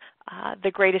lot of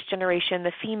the greatest generation,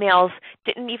 the females,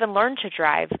 didn't even learn to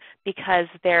drive because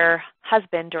their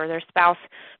husband or their spouse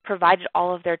provided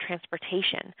all of their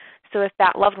transportation. So if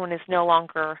that loved one is no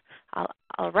longer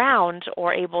around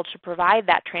or able to provide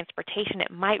that transportation,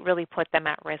 it might really put them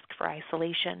at risk for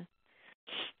isolation.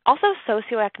 Also,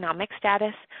 socioeconomic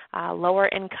status, lower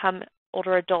income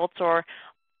older adults or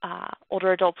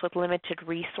older adults with limited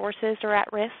resources are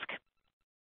at risk.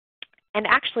 And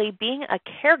actually, being a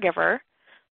caregiver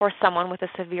for someone with a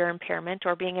severe impairment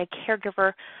or being a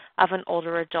caregiver of an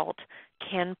older adult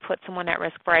can put someone at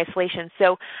risk for isolation.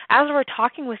 So as we're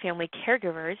talking with family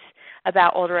caregivers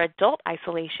about older adult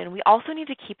isolation, we also need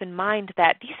to keep in mind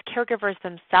that these caregivers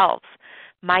themselves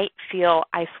might feel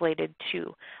isolated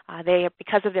too.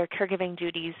 Because of their caregiving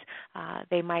duties,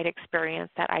 they might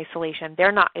experience that isolation.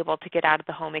 They're not able to get out of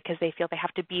the home because they feel they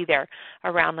have to be there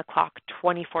around the clock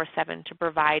 24/7 to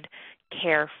provide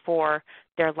care for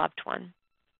their loved one.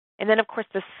 And then, of course,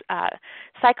 this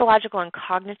psychological and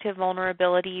cognitive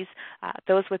vulnerabilities,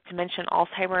 those with dementia and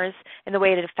Alzheimer's, and the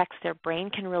way it affects their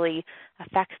brain can really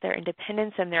affect their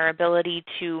independence and their ability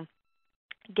to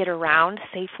get around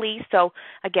safely. So,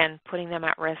 again, putting them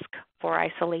at risk for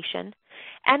isolation.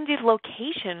 And the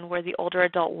location where the older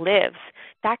adult lives,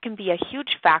 that can be a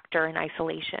huge factor in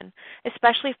isolation,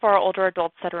 especially for older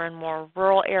adults that are in more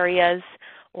rural areas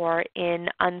or in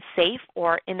unsafe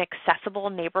or inaccessible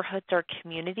neighborhoods or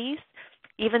communities.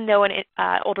 Even though an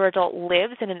older adult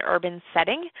lives in an urban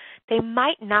setting, they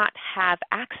might not have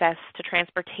access to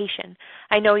transportation.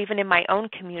 I know even in my own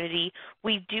community,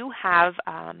 we do have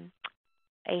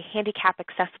a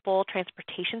handicap-accessible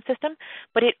transportation system,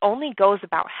 but it only goes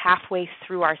about halfway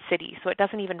through our city, so it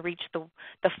doesn't even reach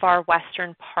the far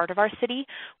western part of our city,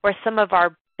 where some of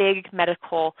our big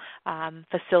medical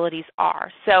facilities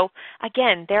are. So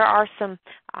again, there are some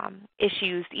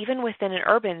issues even within an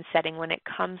urban setting when it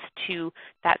comes to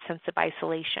that sense of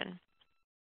isolation.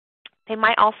 They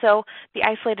might also be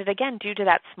isolated, again, due to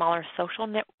that smaller social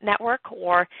network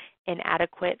or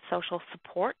inadequate social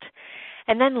support.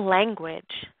 And then language.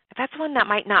 That's one that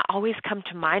might not always come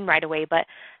to mind right away, but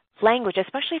language,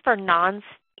 especially for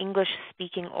non-English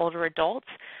speaking older adults,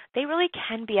 they really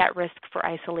can be at risk for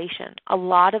isolation. A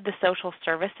lot of the social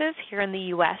services here in the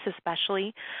U.S.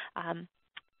 especially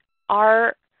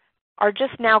are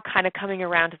just now kind of coming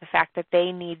around to the fact that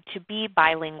they need to be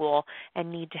bilingual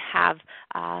and need to have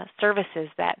services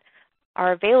that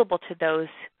are available to those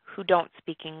who don't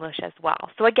speak English as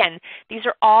well. So again, these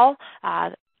are all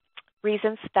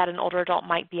reasons that an older adult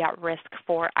might be at risk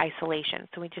for isolation.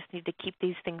 So we just need to keep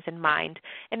these things in mind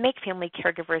and make family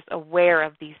caregivers aware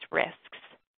of these risks.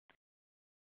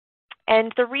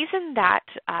 And the reason that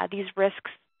these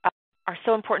risks are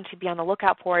so important to be on the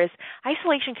lookout for is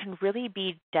isolation can really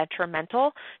be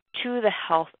detrimental to the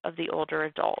health of the older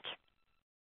adult.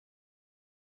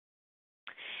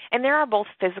 And there are both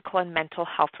physical and mental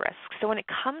health risks. So when it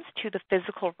comes to the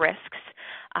physical risks,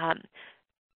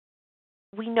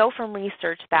 we know from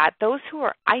research that those who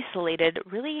are isolated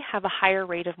really have a higher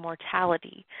rate of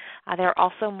mortality. They're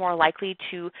also more likely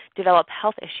to develop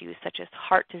health issues such as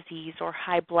heart disease or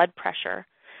high blood pressure.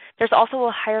 There's also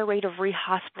a higher rate of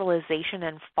rehospitalization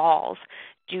and falls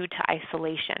due to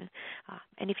isolation.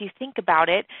 And if you think about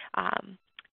it,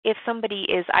 if somebody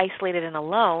is isolated and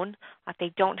alone, if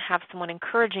they don't have someone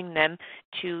encouraging them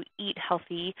to eat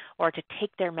healthy or to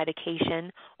take their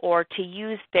medication or to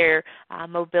use their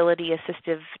mobility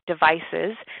assistive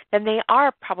devices, then they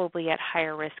are probably at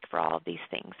higher risk for all of these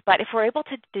things. But if we're able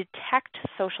to detect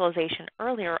socialization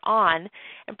earlier on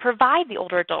and provide the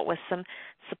older adult with some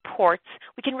supports,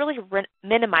 we can really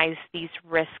minimize these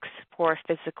risks for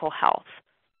physical health.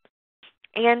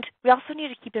 And we also need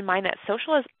to keep in mind that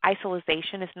social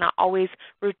isolation is not always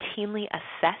routinely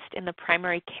assessed in the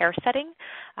primary care setting,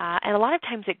 and a lot of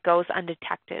times it goes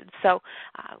undetected. So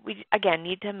we, again,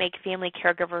 need to make family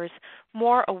caregivers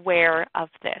more aware of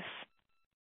this.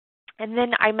 And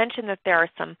then I mentioned that there are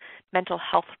some mental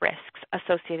health risks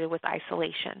associated with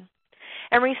isolation.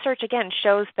 And research, again,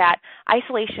 shows that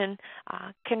isolation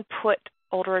can put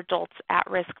older adults at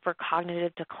risk for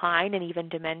cognitive decline and even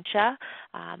dementia,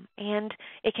 and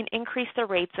it can increase the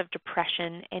rates of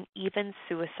depression and even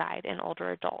suicide in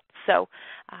older adults. So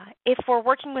if we're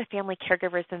working with family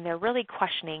caregivers and they're really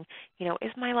questioning,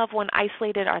 is my loved one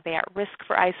isolated? Are they at risk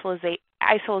for isolation?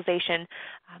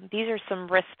 These are some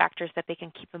risk factors that they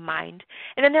can keep in mind.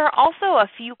 And then there are also a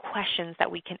few questions that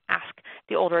we can ask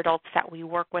the older adults that we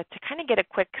work with to kind of get a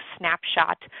quick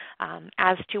snapshot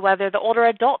as to whether the older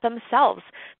adult themselves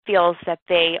feels that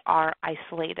they are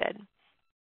isolated.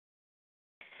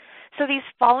 So these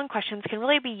following questions can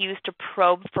really be used to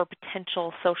probe for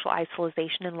potential social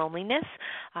isolation and loneliness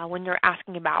when you're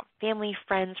asking about family,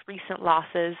 friends, recent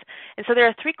losses. And so there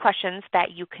are 3 questions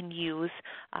that you can use,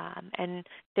 and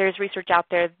there's research out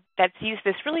there that's used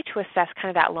this really to assess kind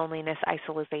of that loneliness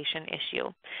isolation issue.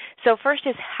 So first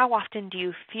is, how often do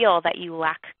you feel that you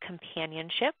lack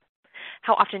companionship?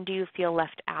 How often do you feel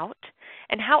left out?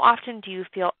 And how often do you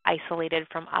feel isolated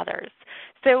from others?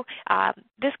 So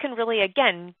this can really,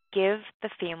 again, give the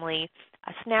family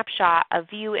a snapshot, a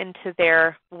view into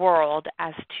their world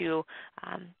as to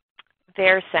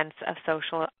their sense of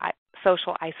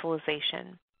social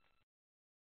isolation.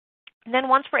 And then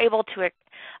once we're able to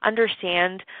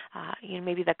understand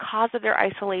maybe the cause of their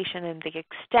isolation and the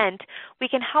extent, we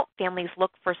can help families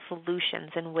look for solutions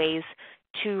and ways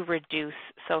to reduce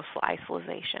social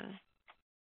isolation.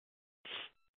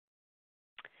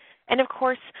 And of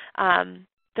course,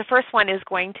 the first one is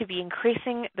going to be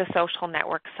increasing the social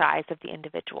network size of the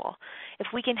individual. If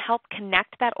we can help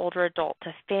connect that older adult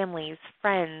to families,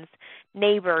 friends,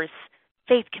 neighbors,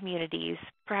 faith communities,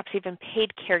 perhaps even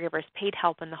paid caregivers, paid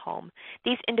help in the home,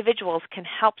 these individuals can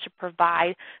help to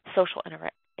provide social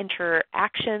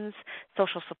interactions,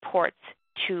 social supports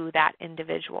to that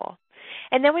individual.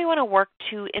 And then we want to work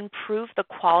to improve the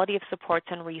quality of supports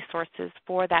and resources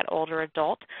for that older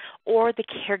adult or the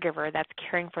caregiver that's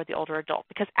caring for the older adult.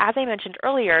 Because as I mentioned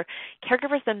earlier,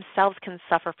 caregivers themselves can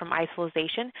suffer from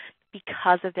isolation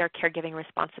because of their caregiving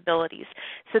responsibilities.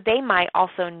 So they might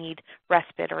also need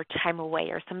respite or time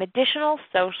away or some additional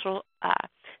social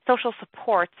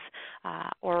supports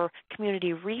or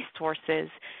community resources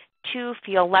to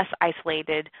feel less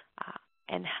isolated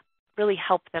and really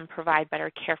help them provide better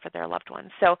care for their loved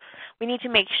ones. So we need to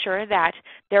make sure that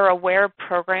they're aware of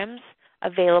programs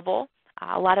available.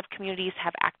 A lot of communities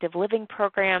have active living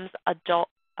programs,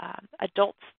 adults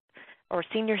or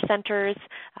senior centers,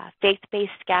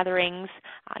 faith-based gatherings.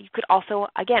 You could also,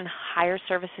 again, hire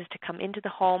services to come into the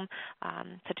home,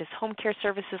 such as home care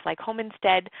services like Home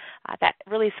Instead, that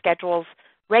really schedules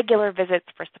regular visits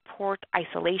for support,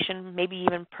 isolation, maybe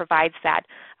even provides that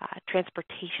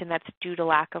transportation that's due to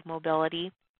lack of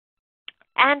mobility.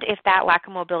 And if that lack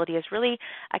of mobility is really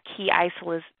a key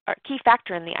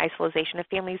factor in the isolation, if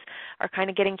families are kind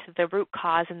of getting to the root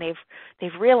cause and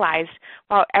they've realized,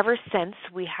 well, ever since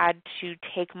we had to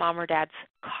take mom or dad's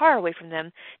car away from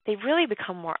them, they've really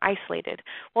become more isolated.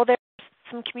 Well, there's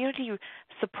some community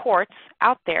supports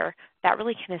out there that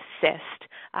really can assist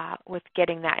with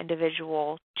getting that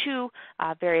individual to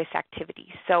various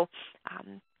activities. So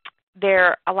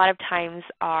there a lot of times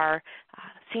are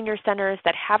senior centers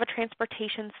that have a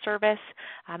transportation service.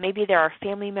 Maybe there are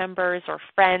family members or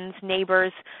friends,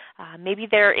 neighbors. Maybe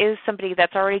there is somebody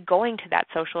that's already going to that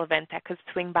social event that could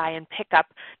swing by and pick up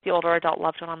the older adult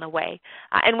loved one on the way.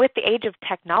 And with the age of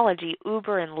technology,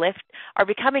 Uber and Lyft are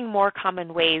becoming more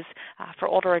common ways for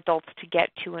older adults to get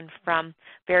to and from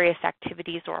various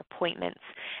activities or appointments.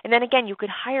 And then again, you could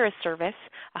hire a service,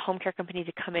 a home care company,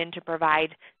 to come in to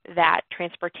provide that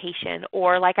transportation.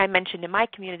 Or like I mentioned in my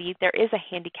community, there is a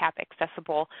handicap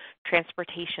accessible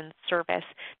transportation service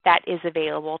that is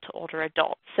available to older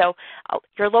adults. So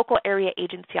your local area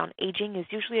agency on aging is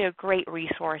usually a great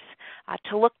resource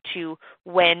to look to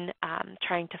when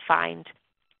trying to find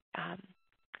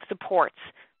supports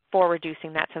for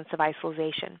reducing that sense of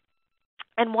isolation.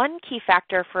 And one key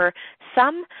factor for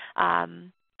some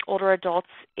older adults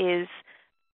is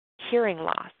hearing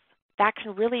loss. That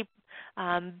can really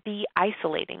be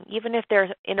isolating. Even if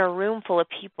they're in a room full of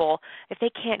people, if they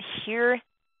can't hear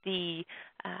the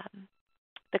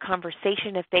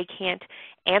conversation, if they can't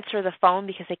answer the phone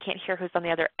because they can't hear who's on the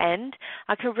other end,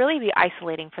 it can really be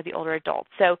isolating for the older adults.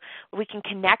 So we can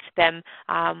connect them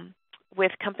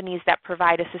with companies that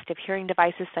provide assistive hearing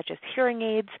devices such as hearing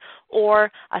aids,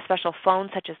 or a special phone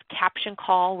such as Caption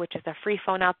Call, which is a free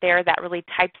phone out there that really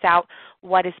types out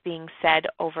what is being said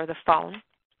over the phone.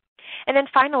 And then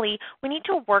finally, we need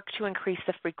to work to increase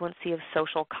the frequency of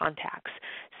social contacts.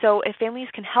 So if families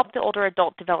can help the older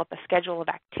adult develop a schedule of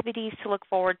activities to look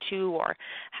forward to, or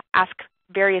ask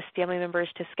various family members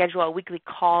to schedule a weekly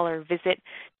call or visit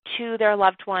to their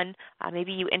loved one.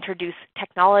 Maybe you introduce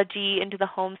technology into the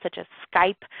home, such as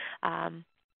Skype,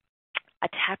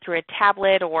 through a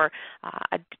tablet, or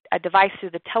a device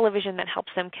through the television that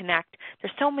helps them connect.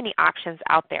 There's so many options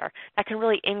out there that can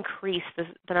really increase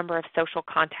the number of social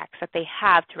contacts that they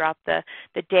have throughout the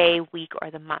day, week,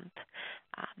 or the month.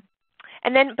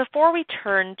 And then before we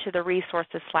turn to the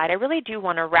resources slide, I really do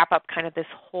want to wrap up kind of this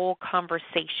whole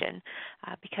conversation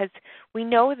because we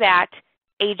know that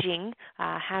aging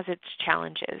has its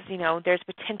challenges. There's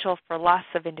potential for loss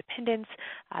of independence.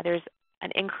 There's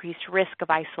an increased risk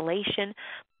of isolation,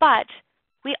 but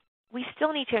we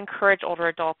still need to encourage older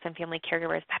adults and family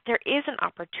caregivers that there is an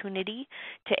opportunity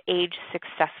to age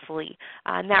successfully.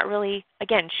 And that really,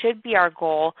 again, should be our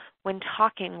goal when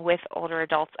talking with older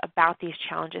adults about these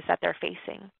challenges that they're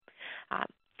facing.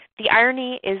 The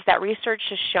irony is that research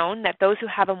has shown that those who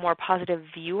have a more positive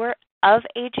view of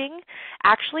aging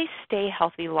actually stay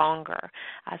healthy longer.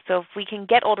 So if we can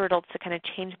get older adults to kind of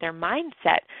change their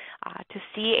mindset to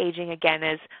see aging again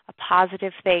as a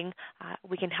positive thing,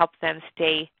 we can help them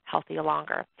stay healthy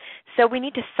longer. So we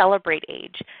need to celebrate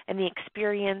age and the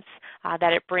experience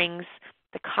that it brings,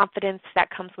 the confidence that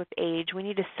comes with age. We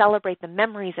need to celebrate the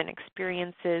memories and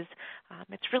experiences.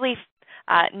 It's really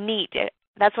neat.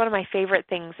 That's one of my favorite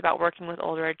things about working with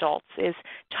older adults is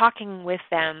talking with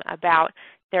them about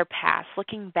their past,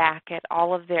 looking back at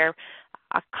all of their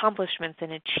accomplishments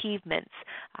and achievements.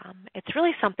 It's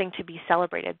really something to be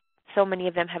celebrated. So many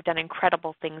of them have done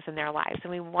incredible things in their lives,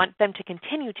 and we want them to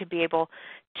continue to be able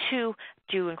to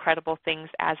do incredible things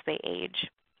as they age.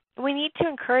 We need to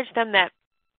encourage them that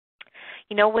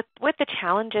with the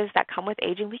challenges that come with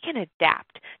aging, we can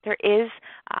adapt. There is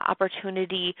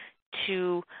opportunity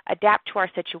to adapt to our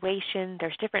situation.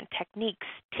 There's different techniques,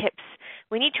 tips.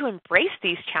 We need to embrace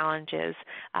these challenges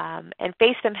and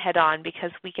face them head on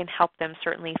because we can help them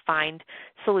certainly find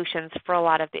solutions for a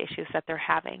lot of the issues that they're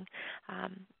having.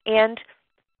 And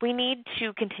we need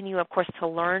to continue, of course, to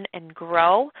learn and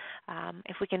grow.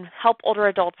 If we can help older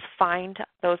adults find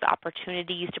those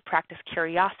opportunities to practice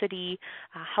curiosity,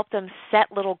 help them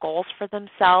set little goals for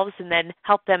themselves, and then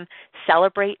help them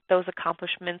celebrate those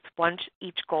accomplishments once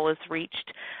each goal is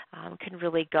reached, can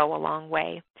really go a long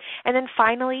way. And then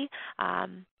finally,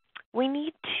 we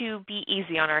need to be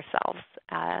easy on ourselves,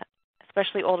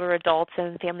 especially older adults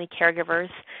and family caregivers.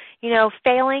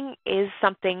 Failing is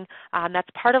something that's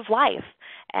part of life,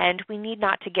 and we need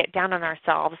not to get down on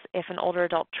ourselves if an older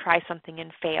adult tries something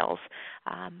and fails,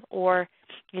 or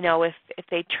if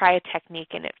they try a technique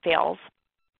and it fails,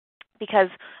 because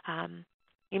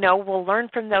we'll learn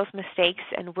from those mistakes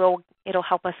and it'll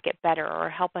help us get better or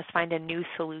help us find a new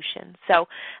solution. So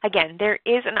again, there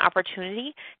is an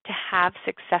opportunity to have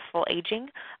successful aging,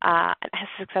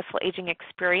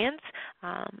 experience,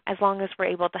 as long as we're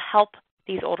able to help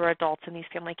these older adults and these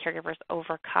family caregivers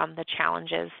overcome the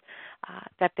challenges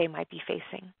that they might be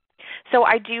facing. So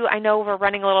I know we're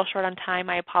running a little short on time,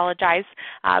 I apologize,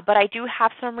 but I do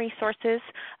have some resources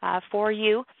for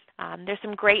you. There's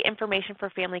some great information for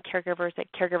family caregivers at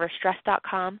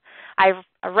caregiverstress.com. I've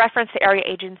referenced the area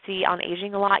agency on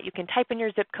aging a lot. You can type in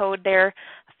your zip code there,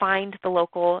 find the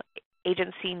local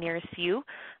agency nearest you.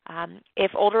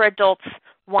 If older adults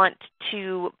want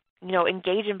to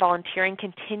engage in volunteering,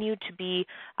 continue to be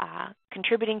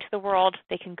contributing to the world,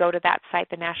 they can go to that site,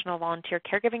 the National Volunteer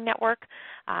Caregiving Network.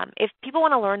 If people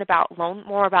want to learn about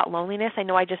more about loneliness, I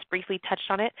know I just briefly touched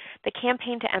on it, the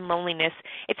Campaign to End Loneliness,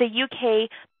 it's a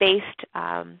UK-based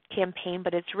campaign,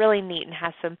 but it's really neat and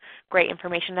has some great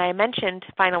information. And I mentioned,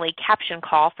 finally, Caption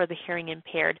Call for the hearing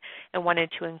impaired and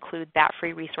wanted to include that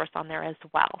free resource on there as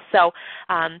well. So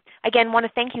again, want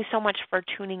to thank you so much for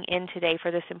tuning in today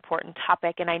for this important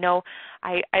topic. And I know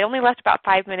I only left about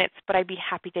 5 minutes, but I'd be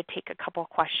happy to take a couple of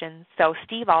questions. So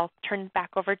Steve, I'll turn it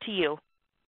back over to you.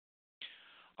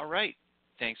 All right.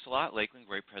 Thanks a lot, Lakeland.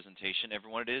 Great presentation.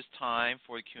 Everyone, it is time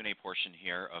for the Q&A portion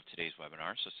here of today's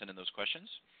webinar, so send in those questions.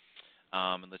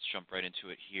 And let's jump right into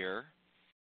it here.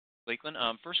 Lakeland,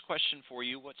 first question for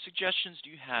you. What suggestions do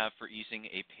you have for easing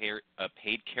a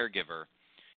paid caregiver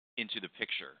into the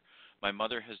picture? My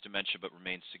mother has dementia but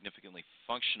remains significantly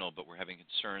functional, but we're having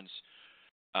concerns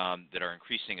that are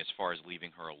increasing as far as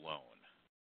leaving her alone.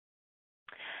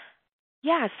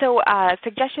 Yeah, so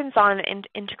suggestions on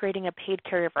integrating a paid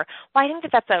caregiver. Well, I think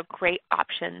that that's a great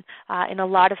option in a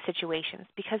lot of situations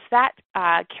because that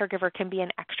caregiver can be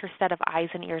an extra set of eyes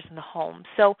and ears in the home.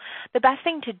 So the best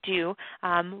thing to do,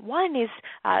 one is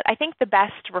I think the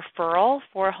best referral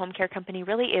for a home care company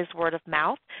really is word of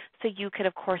mouth. So you could,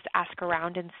 of course, ask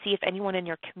around and see if anyone in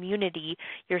your community,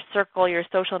 your circle, your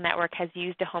social network has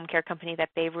used a home care company that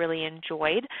they've really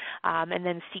enjoyed, and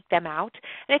then seek them out.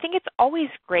 And I think it's always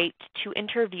great to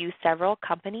interview several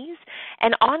companies.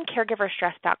 And on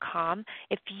caregiverstress.com,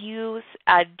 if you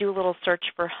do a little search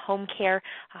for home care,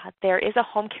 there is a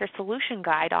home care solution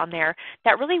guide on there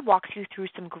that really walks you through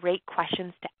some great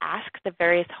questions to ask the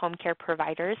various home care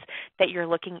providers that you're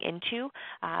looking into.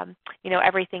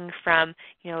 Everything from,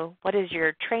 what is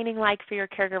your training like for your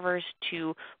caregivers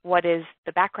to what is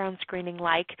the background screening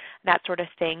like, that sort of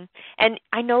thing. And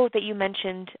I know that you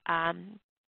mentioned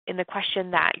in the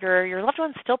question that your loved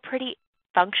one's still pretty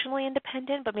functionally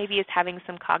independent, but maybe is having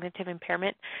some cognitive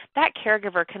impairment. That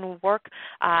caregiver can work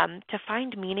to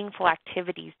find meaningful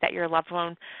activities that your loved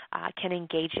one can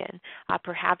engage in.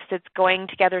 Perhaps it's going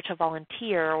together to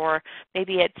volunteer, or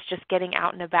maybe it's just getting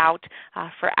out and about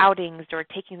for outings or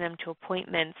taking them to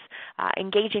appointments,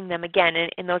 engaging them again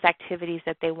in those activities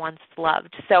that they once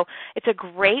loved. So it's a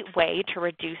great way to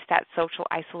reduce that social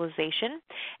isolation,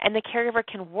 and the caregiver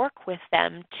can work with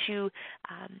them to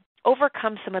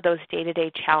overcome some of those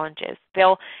day-to-day challenges.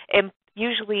 They'll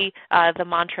usually the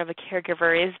mantra of a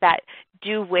caregiver is that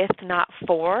do with, not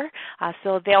for.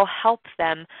 So they'll help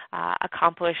them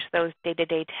accomplish those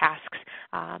day-to-day tasks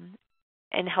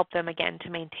and help them, again, to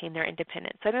maintain their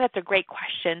independence. So I think that's a great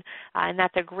question, and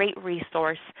that's a great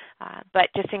resource. But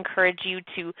just encourage you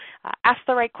to ask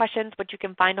the right questions, which you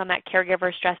can find on that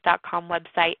caregiverstress.com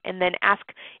website, and then ask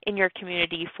in your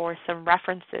community for some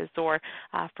references or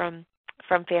from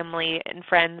family and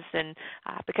friends, and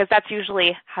because that's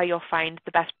usually how you'll find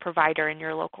the best provider in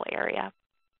your local area.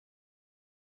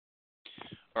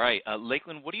 All right,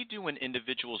 Lakeland, what do you do when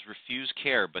individuals refuse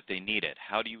care but they need it?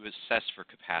 How do you assess for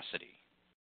capacity?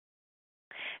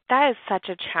 That is such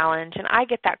a challenge, and I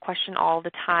get that question all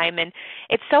the time, and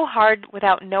it's so hard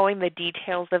without knowing the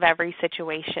details of every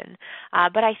situation.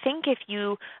 But I think if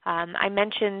you, I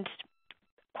mentioned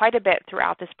quite a bit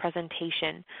throughout this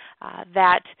presentation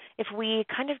that if we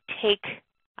kind of take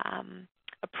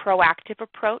a proactive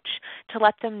approach to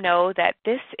let them know that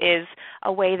this is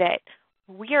a way that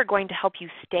we are going to help you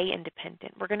stay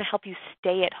independent. We're going to help you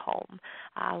stay at home.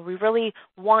 We really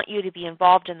want you to be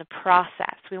involved in the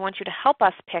process. We want you to help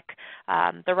us pick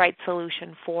the right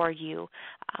solution for you.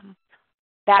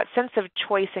 That sense of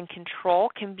choice and control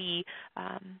can be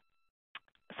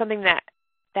something that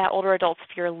older adults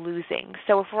fear losing.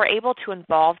 So if we're able to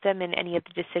involve them in any of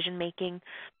the decision making,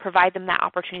 provide them that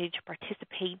opportunity to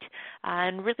participate,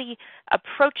 and really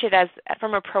approach it as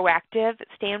from a proactive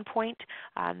standpoint,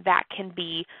 that can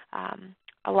be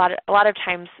a lot of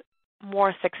times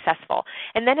more successful.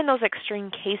 And then in those extreme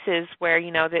cases where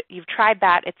that you've tried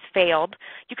that, it's failed,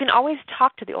 you can always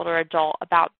talk to the older adult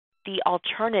about the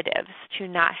alternatives to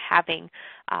not having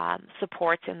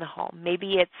supports in the home.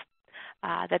 Maybe it's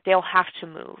that they'll have to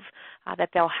move, that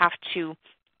they'll have to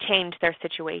change their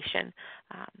situation.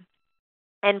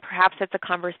 And perhaps it's a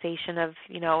conversation of,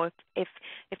 if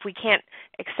we can't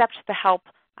accept the help,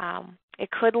 it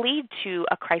could lead to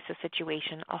a crisis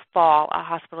situation, a fall, a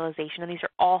hospitalization, and these are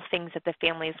all things that the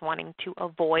family is wanting to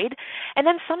avoid. And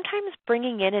then sometimes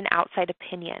bringing in an outside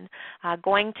opinion,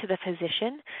 going to the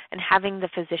physician and having the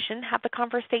physician have the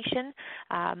conversation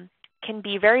can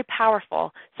be very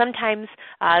powerful. Sometimes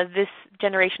this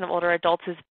generation of older adults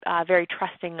is very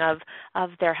trusting of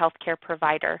their healthcare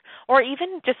provider, or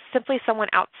even just simply someone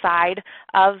outside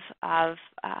of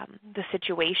the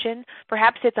situation.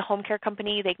 Perhaps it's a home care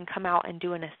company. They can come out and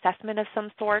do an assessment of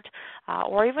some sort,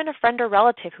 or even a friend or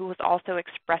relative who is also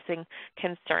expressing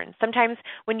concerns. Sometimes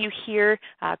when you hear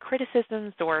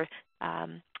criticisms or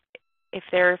if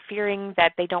they're fearing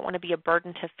that they don't want to be a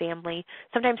burden to family,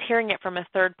 sometimes hearing it from a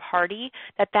third party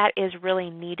that is really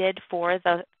needed for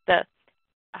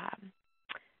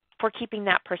for keeping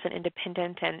that person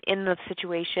independent and in the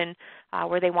situation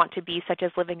where they want to be, such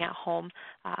as living at home,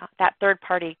 that third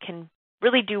party can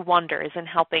really do wonders in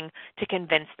helping to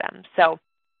convince them. So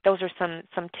those are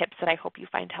some tips that I hope you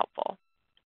find helpful.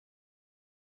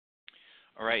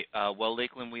 All right. Well,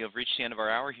 Lakeland, we have reached the end of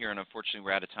our hour here, and unfortunately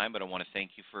we're out of time, but I want to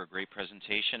thank you for a great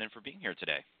presentation and for being here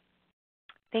today.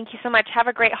 Thank you so much. Have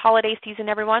a great holiday season,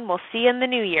 everyone. We'll see you in the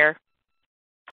new year.